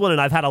about this one,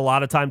 and I've had a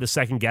lot of time to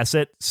second guess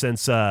it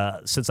since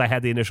I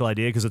had the initial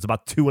idea, because it's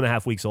about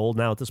 2.5 weeks old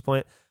now at this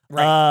point.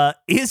 Right.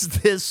 Is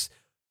this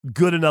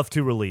good enough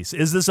to release?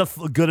 Is this a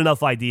good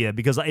enough idea?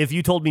 Because if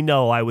you told me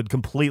no, I would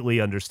completely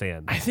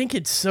understand. I think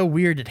it's so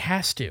weird it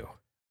has to.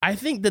 I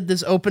think that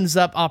this opens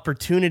up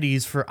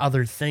opportunities for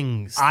other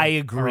things. I that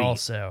agree. are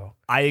Also,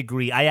 I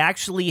agree. I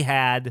actually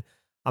had,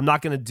 I'm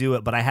not going to do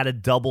it, but I had a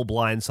double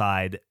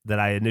Blindside that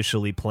I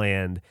initially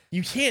planned.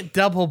 you can't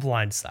double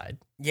Blindside.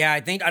 Yeah, I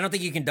don't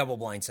think you can double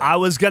Blindside. I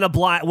was gonna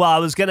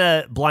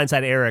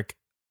blindside Eric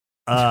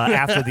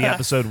after the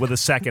episode with a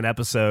second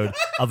episode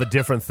of a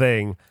different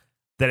thing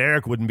that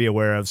Eric wouldn't be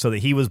aware of, so that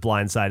he was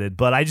blindsided.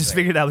 But I just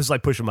figured I was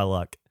pushing my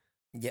luck.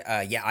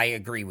 Yeah, I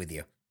agree with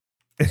you.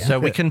 So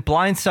we can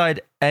blindside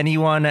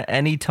anyone at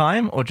any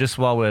time, or just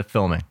while we're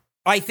filming?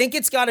 I think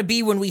it's got to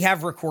be when we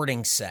have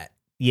recordings set.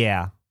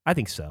 Yeah, I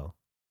think so.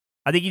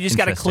 I think you just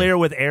got to Interesting. clear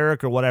with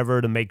Eric or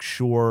whatever to make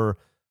sure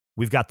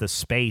we've got the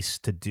space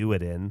to do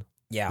it in.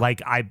 Yeah.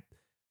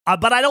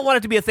 But I don't want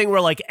it to be a thing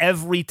where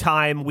every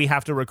time we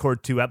have to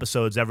record 2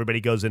 episodes, everybody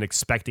goes in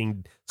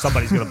expecting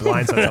somebody's going to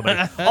blindside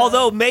somebody.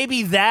 Although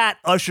maybe that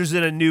ushers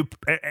in a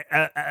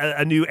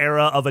new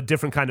era of a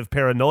different kind of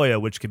paranoia,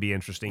 which could be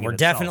interesting. We're in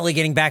itself. definitely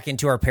getting back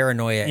into our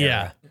paranoia Yeah.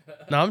 era.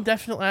 No, I'm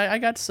definitely. I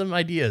got some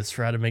ideas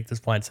for how to make this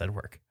Blindside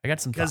work. I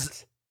got some 'Cause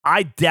thoughts.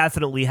 I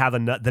definitely have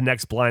the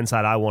next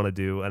blindside I want to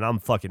do, and I'm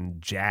fucking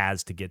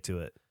jazzed to get to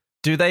it.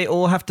 Do they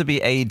all have to be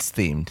AIDS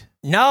themed?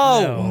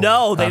 No.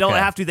 No, they don't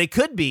Okay. have to. They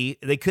could be.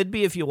 They could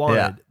be if you wanted,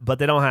 Yeah. but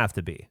they don't have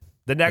to be.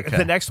 The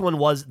Okay. next one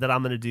that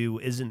I'm going to do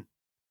isn't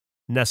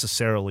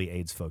necessarily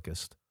AIDS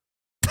focused.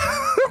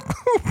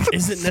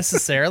 Isn't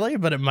necessarily,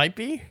 but it might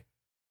be.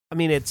 I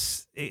mean,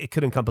 it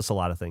could encompass a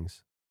lot of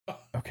things.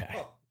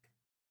 Okay.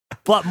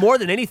 But more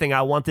than anything,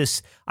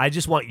 I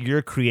just want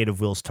your creative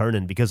wheels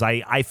turning, because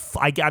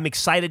I'm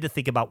excited to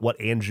think about what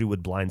Andrew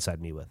would blindside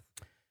me with.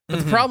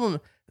 But the problem,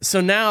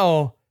 so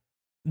now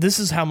this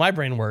is how my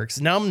brain works.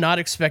 Now I'm not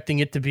expecting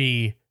it to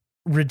be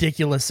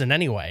ridiculous in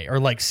any way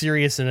or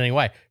serious in any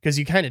way, because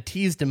you kind of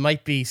teased it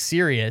might be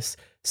serious.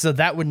 So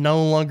that would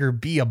no longer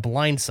be a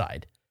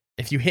blindside.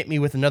 If you hit me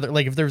with another,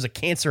 if there was a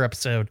cancer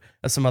episode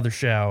of some other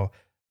show,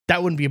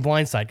 that wouldn't be a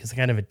blindside because I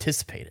kind of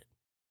anticipate it.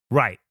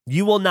 Right.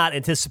 You will not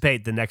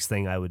anticipate the next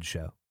thing I would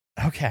show.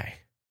 Okay.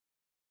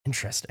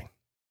 Interesting.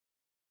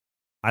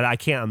 I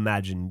can't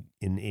imagine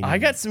in I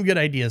got some good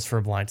ideas for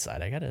a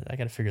blindside. I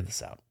gotta figure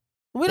this out.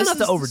 We don't This have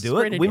to is overdo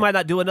great it. We idea. might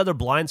not do another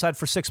blindside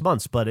for 6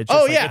 months, but it's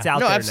just it's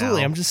out no, there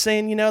absolutely. now. I'm just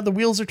saying, the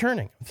wheels are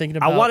turning. I'm thinking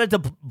about. I wanted to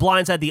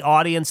blindside the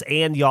audience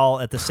and y'all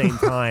at the same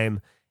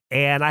time,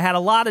 and I had a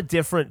lot of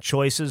different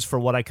choices for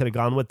what I could have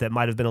gone with that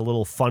might have been a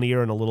little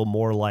funnier and a little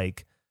more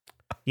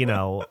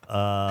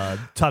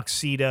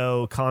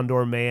tuxedo,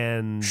 Condor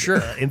Man,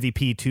 Sure.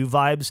 MVP 2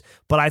 vibes.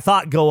 But I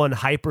thought going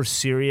hyper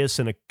serious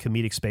in a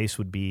comedic space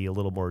would be a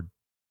little more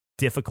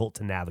difficult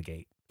to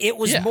navigate. It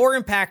was Yeah. more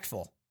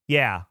impactful.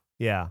 Yeah.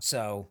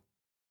 So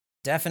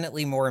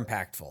definitely more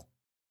impactful.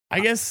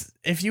 I guess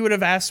if you would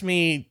have asked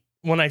me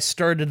when I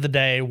started the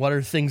day, what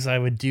are things I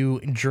would do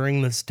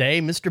during this day,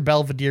 Mr.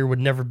 Belvedere would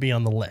never be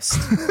on the list.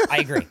 I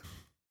agree.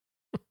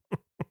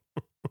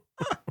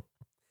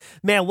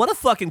 Man, what a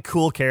fucking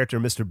cool character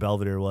Mr.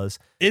 Belvedere was.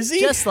 Is he?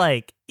 Just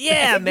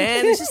yeah,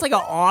 man. He's just an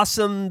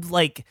awesome,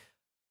 a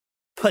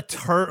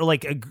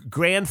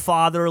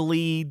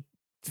grandfatherly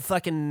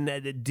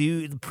fucking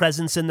dude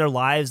presence in their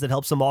lives that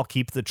helps them all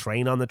keep the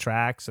train on the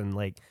tracks, and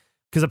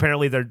because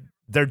apparently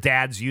their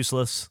dad's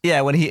useless.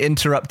 Yeah, when he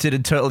interrupted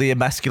and totally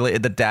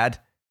emasculated the dad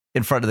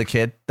in front of the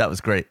kid, that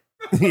was great.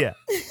 Yeah,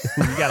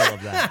 you gotta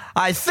love that.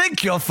 I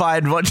think you'll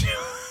find what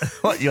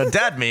your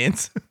dad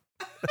means.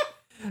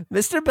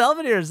 Mr.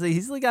 Belvedere,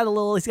 he's got a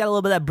little bit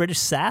of that British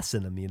sass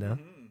in him, you know?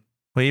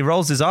 Well, he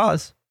rolls his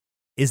R's.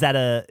 Is that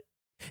a...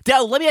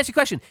 Dell, let me ask you a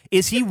question.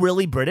 Is he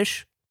really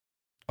British?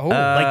 Oh,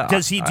 Like,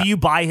 do you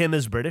buy him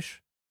as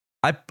British?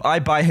 I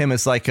buy him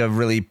as like a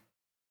really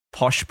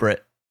posh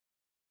Brit.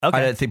 Okay.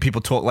 I don't think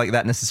people talk like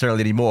that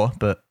necessarily anymore,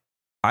 but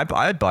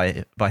I'd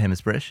buy him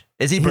as British.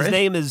 Is he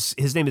British?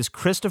 His name is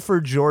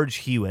Christopher George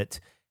Hewitt,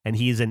 and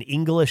he's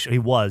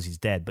he's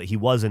dead, but he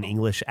was an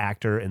English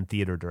actor and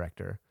theater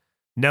director.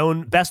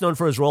 Best known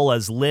for his role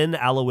as Lynn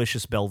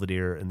Aloysius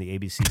Belvedere in the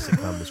ABC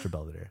sitcom Mr.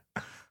 Belvedere.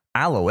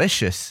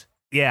 Aloysius.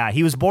 Yeah,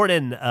 he was born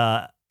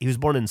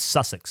in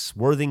Sussex,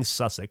 Worthing,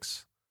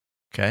 Sussex.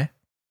 Okay.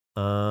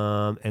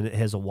 And it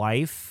has a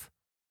wife.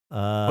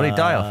 What did he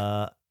die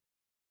of?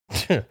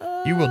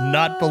 You will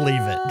not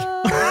believe it.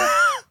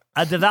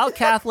 A devout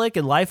Catholic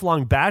and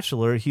lifelong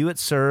bachelor, Hewitt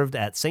served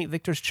at St.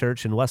 Victor's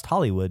Church in West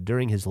Hollywood.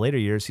 During his later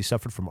years, he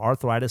suffered from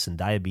arthritis and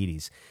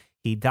diabetes.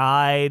 He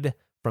died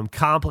from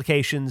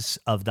complications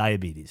of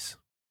diabetes.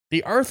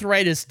 The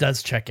arthritis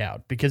does check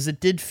out because it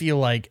did feel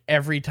like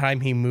every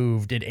time he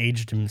moved, it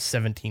aged him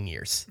 17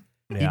 years.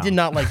 Yeah. He did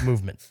not like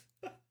movement.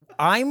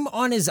 I'm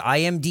on his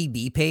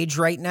IMDb page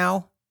right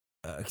now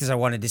because I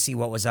wanted to see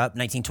what was up.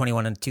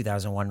 1921 and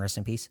 2001, rest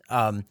in peace.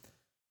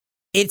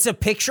 It's a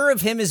picture of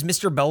him as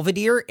Mr.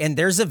 Belvedere, and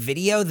there's a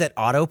video that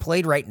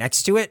auto-played right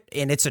next to it,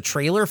 and it's a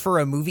trailer for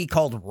a movie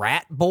called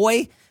Rat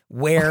Boy,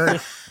 where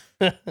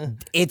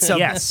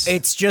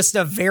it's just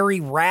a very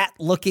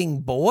rat-looking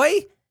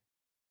boy.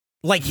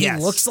 Like, he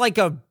looks like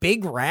a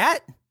big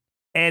rat.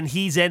 And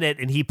he's in it,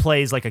 and he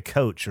plays like a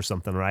coach or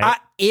something, right?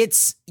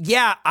 It's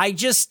not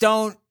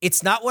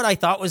what I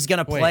thought was going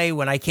to play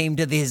when I came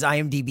to his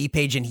IMDb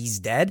page and he's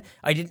dead.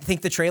 I didn't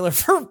think the trailer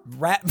for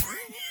Rat...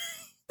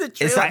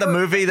 Is that the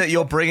movie that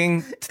you're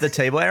bringing to the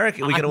table,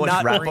 Eric? Are we going to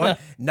watch Rat Boy?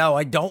 No,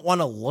 I don't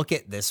want to look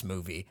at this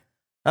movie.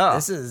 Oh.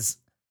 This is...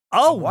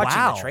 I'm watching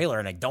the trailer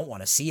and I don't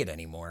want to see it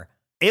anymore.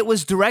 It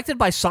was directed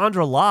by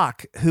Sandra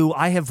Locke, who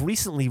I have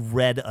recently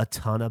read a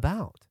ton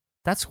about.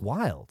 That's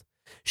wild.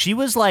 She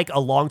was like a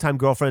longtime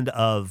girlfriend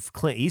of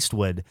Clint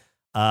Eastwood,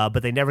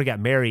 but they never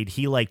got married.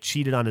 He like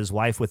cheated on his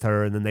wife with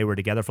her, and then they were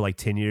together for like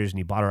 10 years, and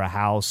he bought her a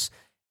house,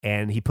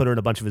 and he put her in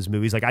a bunch of his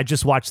movies. Like, I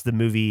just watched the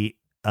movie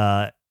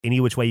Any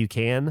Which Way You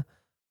Can,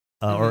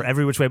 or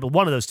Every Which Way, but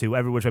one of those two,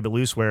 Every Which Way But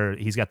Loose, where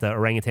he's got the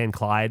orangutan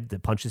Clyde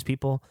that punches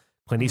people,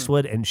 Clint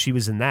Eastwood, and she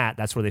was in that.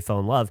 That's where they fell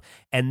in love.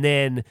 And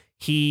then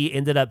he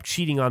ended up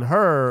cheating on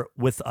her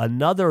with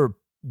another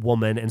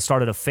woman and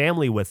started a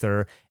family with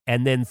her,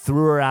 and then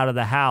threw her out of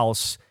the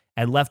house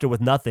and left her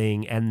with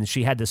nothing, and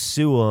she had to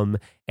sue him,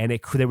 and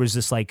there was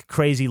this like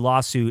crazy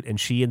lawsuit, and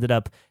she ended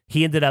up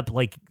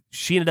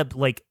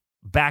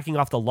backing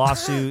off the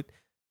lawsuit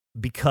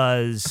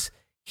because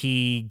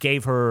he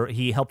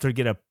helped her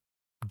get a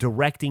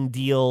directing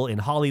deal in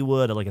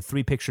Hollywood, like a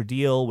 3-picture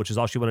deal, which is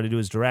all she wanted to do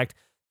is direct.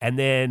 And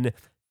then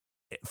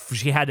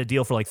she had a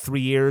deal for like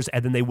 3 years,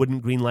 and then they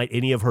wouldn't greenlight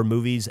any of her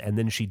movies, and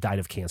then she died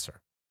of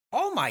cancer.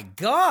 Oh my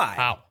God.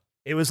 Wow.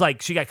 It was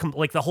like she got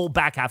like the whole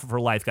back half of her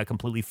life got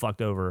completely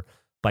fucked over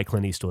by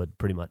Clint Eastwood,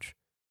 pretty much.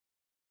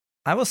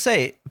 I will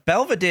say,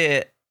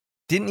 Belvedere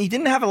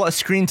didn't have a lot of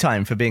screen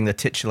time for being the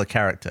titular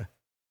character.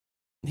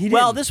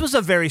 Well, this was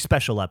a very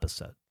special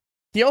episode.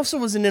 He also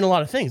wasn't in a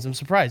lot of things. I'm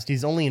surprised.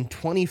 He's only in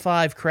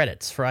 25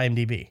 credits for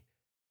IMDb.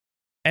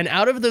 And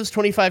out of those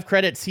 25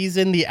 credits, he's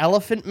in The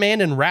Elephant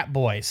Man and Rat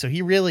Boy. So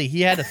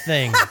he had a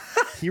thing.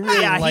 He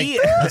really liked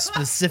a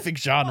specific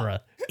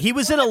genre. He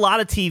was in a lot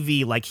of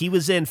TV. Like, he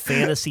was in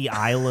Fantasy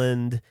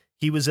Island.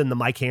 He was in The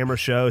Mike Hammer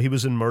Show. He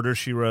was in Murder,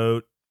 She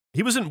Wrote.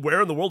 He was in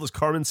Where in the World is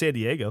Carmen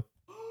Sandiego?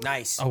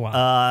 Nice. Oh,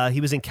 wow.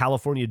 He was in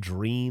California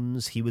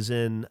Dreams. He was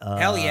in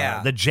Hell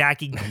yeah. The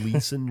Jackie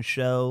Gleason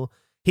Show.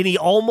 And he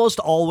almost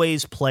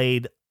always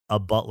played a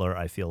butler,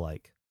 I feel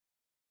like.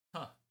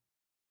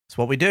 That's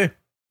what we do.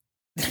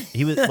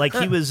 He was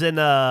in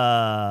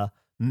an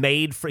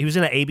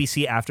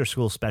ABC after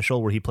school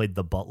special where he played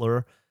the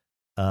butler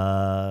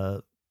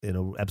in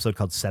an episode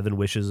called 7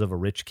 Wishes of a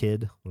Rich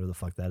Kid, whatever the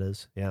fuck that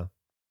is. Yeah.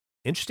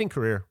 Interesting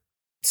career.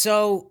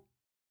 So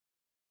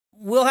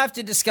we'll have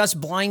to discuss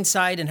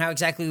Blindside and how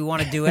exactly we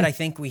want to do it. I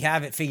think we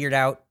have it figured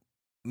out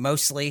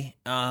mostly.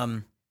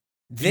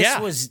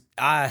 This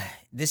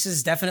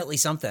is definitely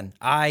something.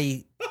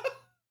 I'm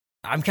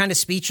kind of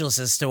speechless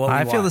as to what we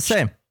I feel the watched.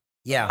 same.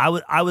 Yeah.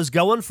 I was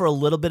going for a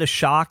little bit of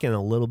shock and a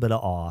little bit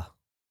of awe.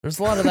 There's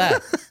a lot of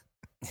that.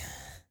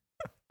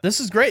 This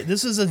is great.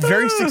 This is a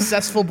very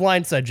successful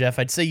Blindside, Jeff.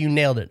 I'd say you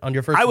nailed it on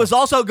your first I one. was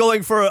also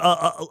going for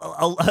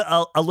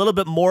a little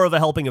bit more of a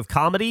helping of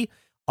comedy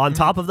on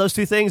top of those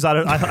two things. I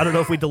don't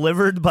know if we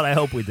delivered, but I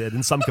hope we did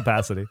in some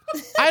capacity.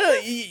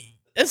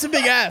 It's a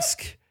big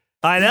ask.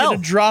 I know.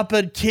 To drop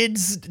a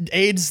kid's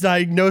AIDS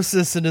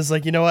diagnosis and is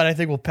like, you know what? I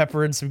think we'll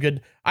pepper in some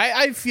good.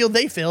 I feel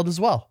they failed as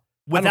well.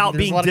 Without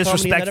being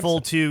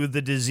disrespectful to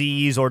the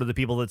disease or to the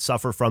people that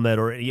suffer from it,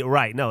 or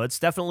right? No, it's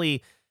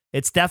definitely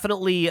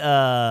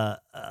a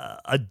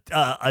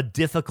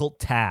difficult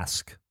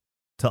task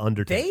to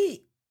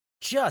undertake.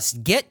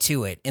 just get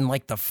to it in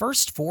like the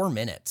first 4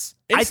 minutes.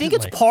 I think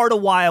it's part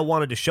of why I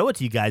wanted to show it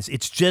to you guys.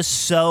 It's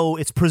just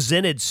it's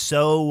presented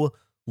so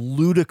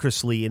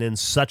ludicrously and in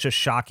such a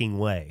shocking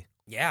way.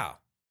 Yeah.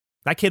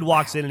 That kid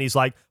walks in and he's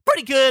like,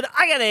 pretty good,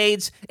 I got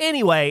AIDS.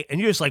 Anyway, and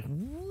you're just like,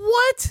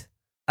 what?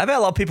 I bet a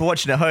lot of people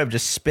watching at home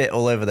just spit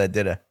all over their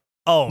dinner.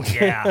 Oh,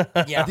 yeah.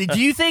 Yeah. Do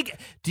you think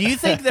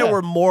there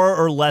were more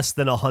or less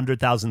than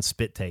 100,000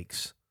 spit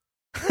takes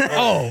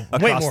Oh,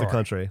 way across more. the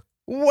country?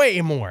 Way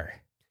more.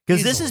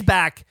 Because this is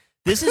back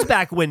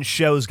when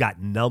shows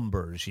got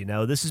numbers, you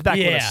know? This is back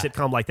when a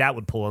sitcom like that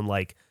would pull in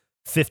like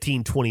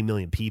 15, 20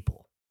 million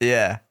people.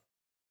 Yeah.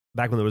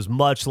 Back when there was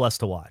much less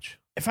to watch.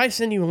 If I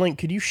send you a link,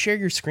 could you share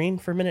your screen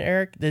for a minute,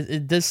 Eric?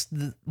 This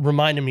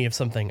reminded me of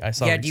something I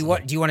saw. Yeah,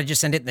 recently. do you want to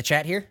just send it in the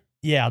chat here?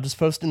 Yeah, I'll just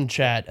post it in the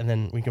chat, and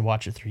then we can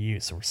watch it through you,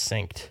 so we're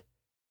synced.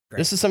 Great.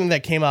 This is something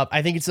that came up.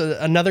 I think it's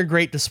another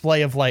great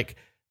display of like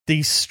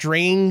the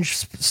strange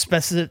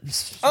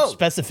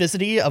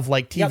specificity of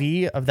like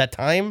TV of that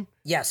time.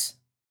 Yes.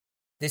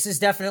 This is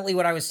definitely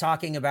what I was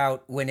talking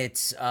about when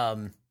it's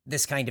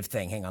this kind of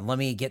thing. Hang on, let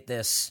me get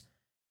this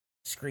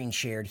screen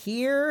shared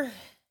here.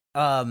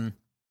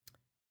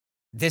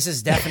 This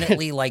is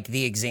definitely like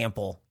the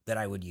example that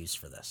I would use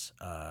for this.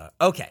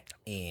 Okay,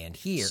 and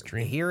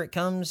here it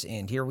comes,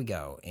 and here we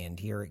go, and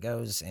here it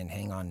goes, and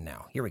hang on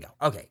now. Here we go.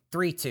 Okay,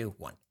 3, 2,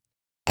 1.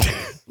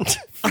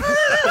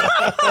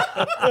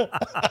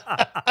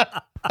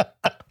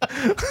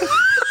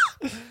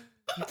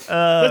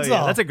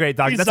 That's a great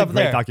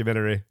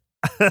documentary.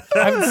 I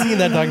haven't seen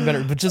that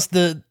documentary, but just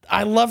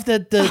I love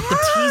that the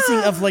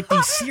teasing of like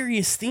these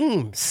serious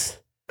themes.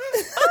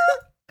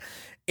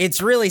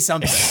 It's really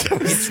something.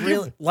 It's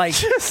really like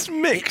just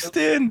mixed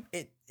in.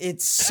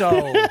 It's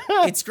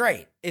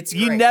great. It's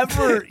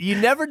great. You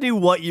never knew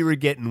what you were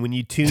getting when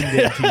you tuned into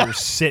your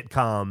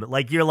sitcom.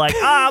 Like you're like,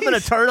 I'm gonna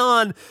turn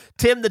on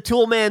Tim the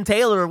Toolman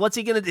Taylor.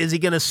 Is he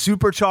gonna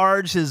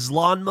supercharge his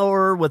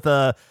lawnmower with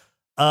a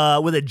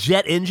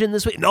jet engine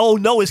this week?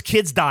 No, his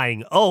kid's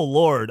dying. Oh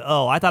Lord.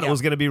 Oh, I thought it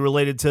was gonna be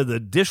related to the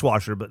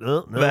dishwasher, but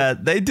no.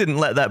 Man, they didn't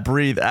let that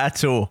breathe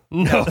at all.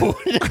 No.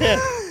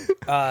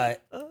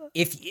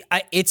 It's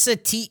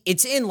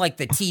in like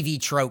the TV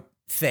trope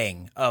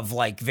thing of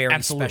like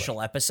very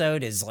special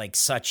episode is like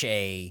such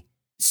a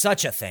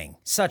thing.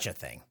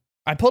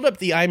 I pulled up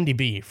the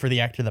IMDb for the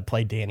actor that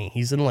played Danny.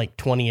 He's in like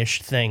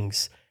 20-ish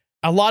things.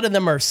 A lot of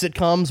them are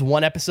sitcoms,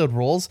 1-episode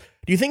roles.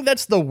 Do you think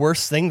that's the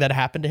worst thing that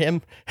happened to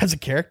him as a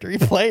character he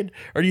played?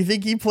 Or do you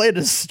think he played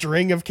a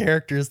string of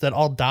characters that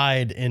all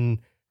died in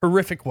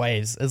horrific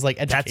ways as like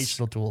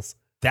educational tools?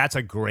 That's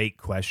a great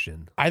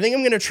question. I think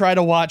I'm going to try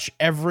to watch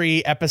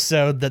every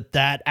episode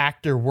that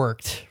actor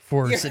worked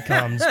for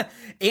sitcoms.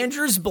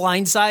 Andrew's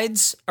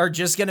blindsides are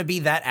just going to be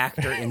that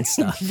actor in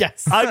stuff.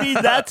 Yes. I mean,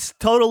 that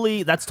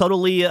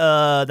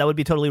would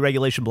be totally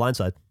regulation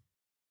Blindside.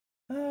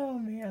 Oh,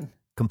 man.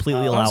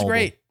 Completely allowable. That was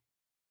great.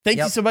 Thank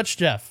you so much,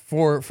 Jeff,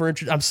 for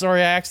I'm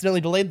sorry I accidentally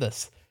delayed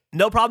this.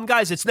 No problem,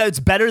 guys. It's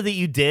better that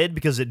you did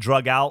because it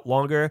drug out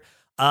longer.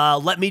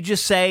 Let me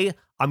just say,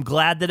 I'm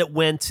glad that it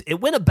went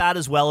about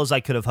as well as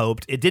I could have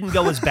hoped. It didn't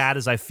go as bad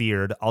as I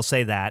feared. I'll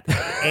say that.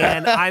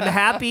 And I'm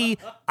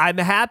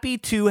happy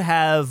to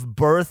have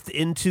birthed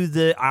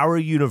into our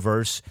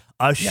universe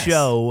a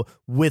show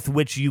with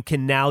which you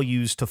can now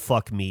use to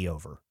fuck me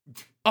over.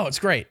 Oh, it's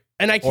great.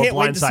 And I can't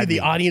wait to see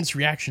the audience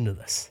reaction to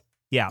this.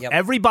 Yeah. Yep.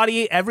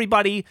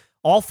 Everybody,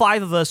 all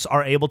 5 of us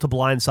are able to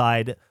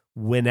blindside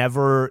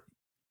whenever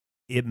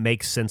it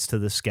makes sense to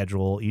the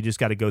schedule. You just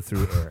got to go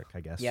through Eric, I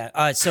guess.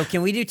 Yeah. So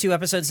can we do 2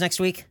 episodes next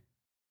week?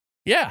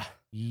 Yeah.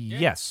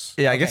 Yes.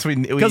 Yeah, I guess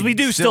because we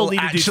do still need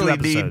to do 2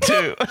 episodes. Need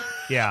 2.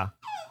 Yeah.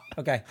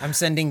 Okay, I'm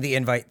sending the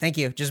invite. Thank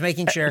you. Just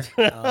making sure.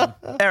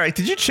 Eric,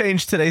 did you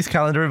change today's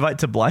calendar invite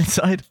to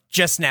Blindside?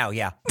 Just now,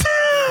 yeah.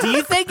 Do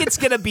you think it's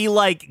going to be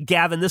like,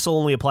 Gavin, this will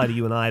only apply to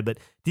you and I, but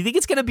do you think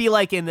it's going to be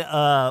like in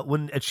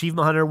when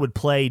Achievement Hunter would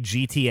play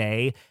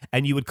GTA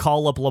and you would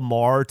call up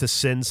Lamar to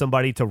send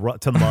somebody to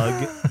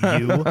mug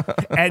you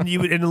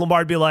and Lamar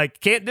would be like,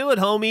 can't do it,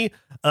 homie.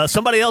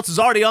 Somebody else is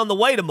already on the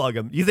way to mug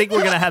him. You think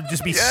we're going to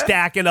just be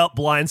stacking up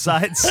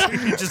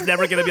blindsides? You're just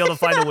never going to be able to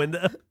find a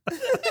window.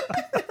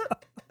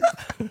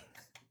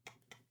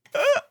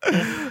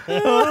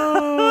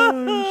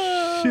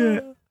 Oh,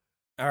 shit.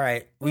 All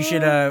right, we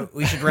should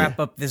wrap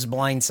up this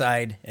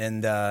Blindside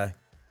and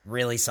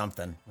really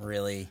something.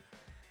 Really,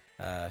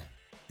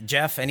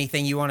 Jeff,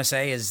 anything you want to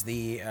say as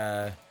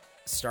the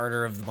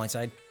starter of the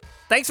Blindside?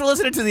 Thanks for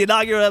listening to the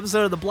inaugural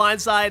episode of the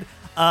Blindside.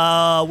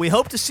 We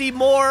hope to see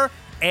more.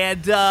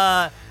 And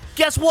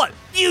guess what?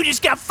 You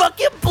just got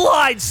fucking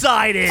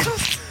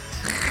blindsided.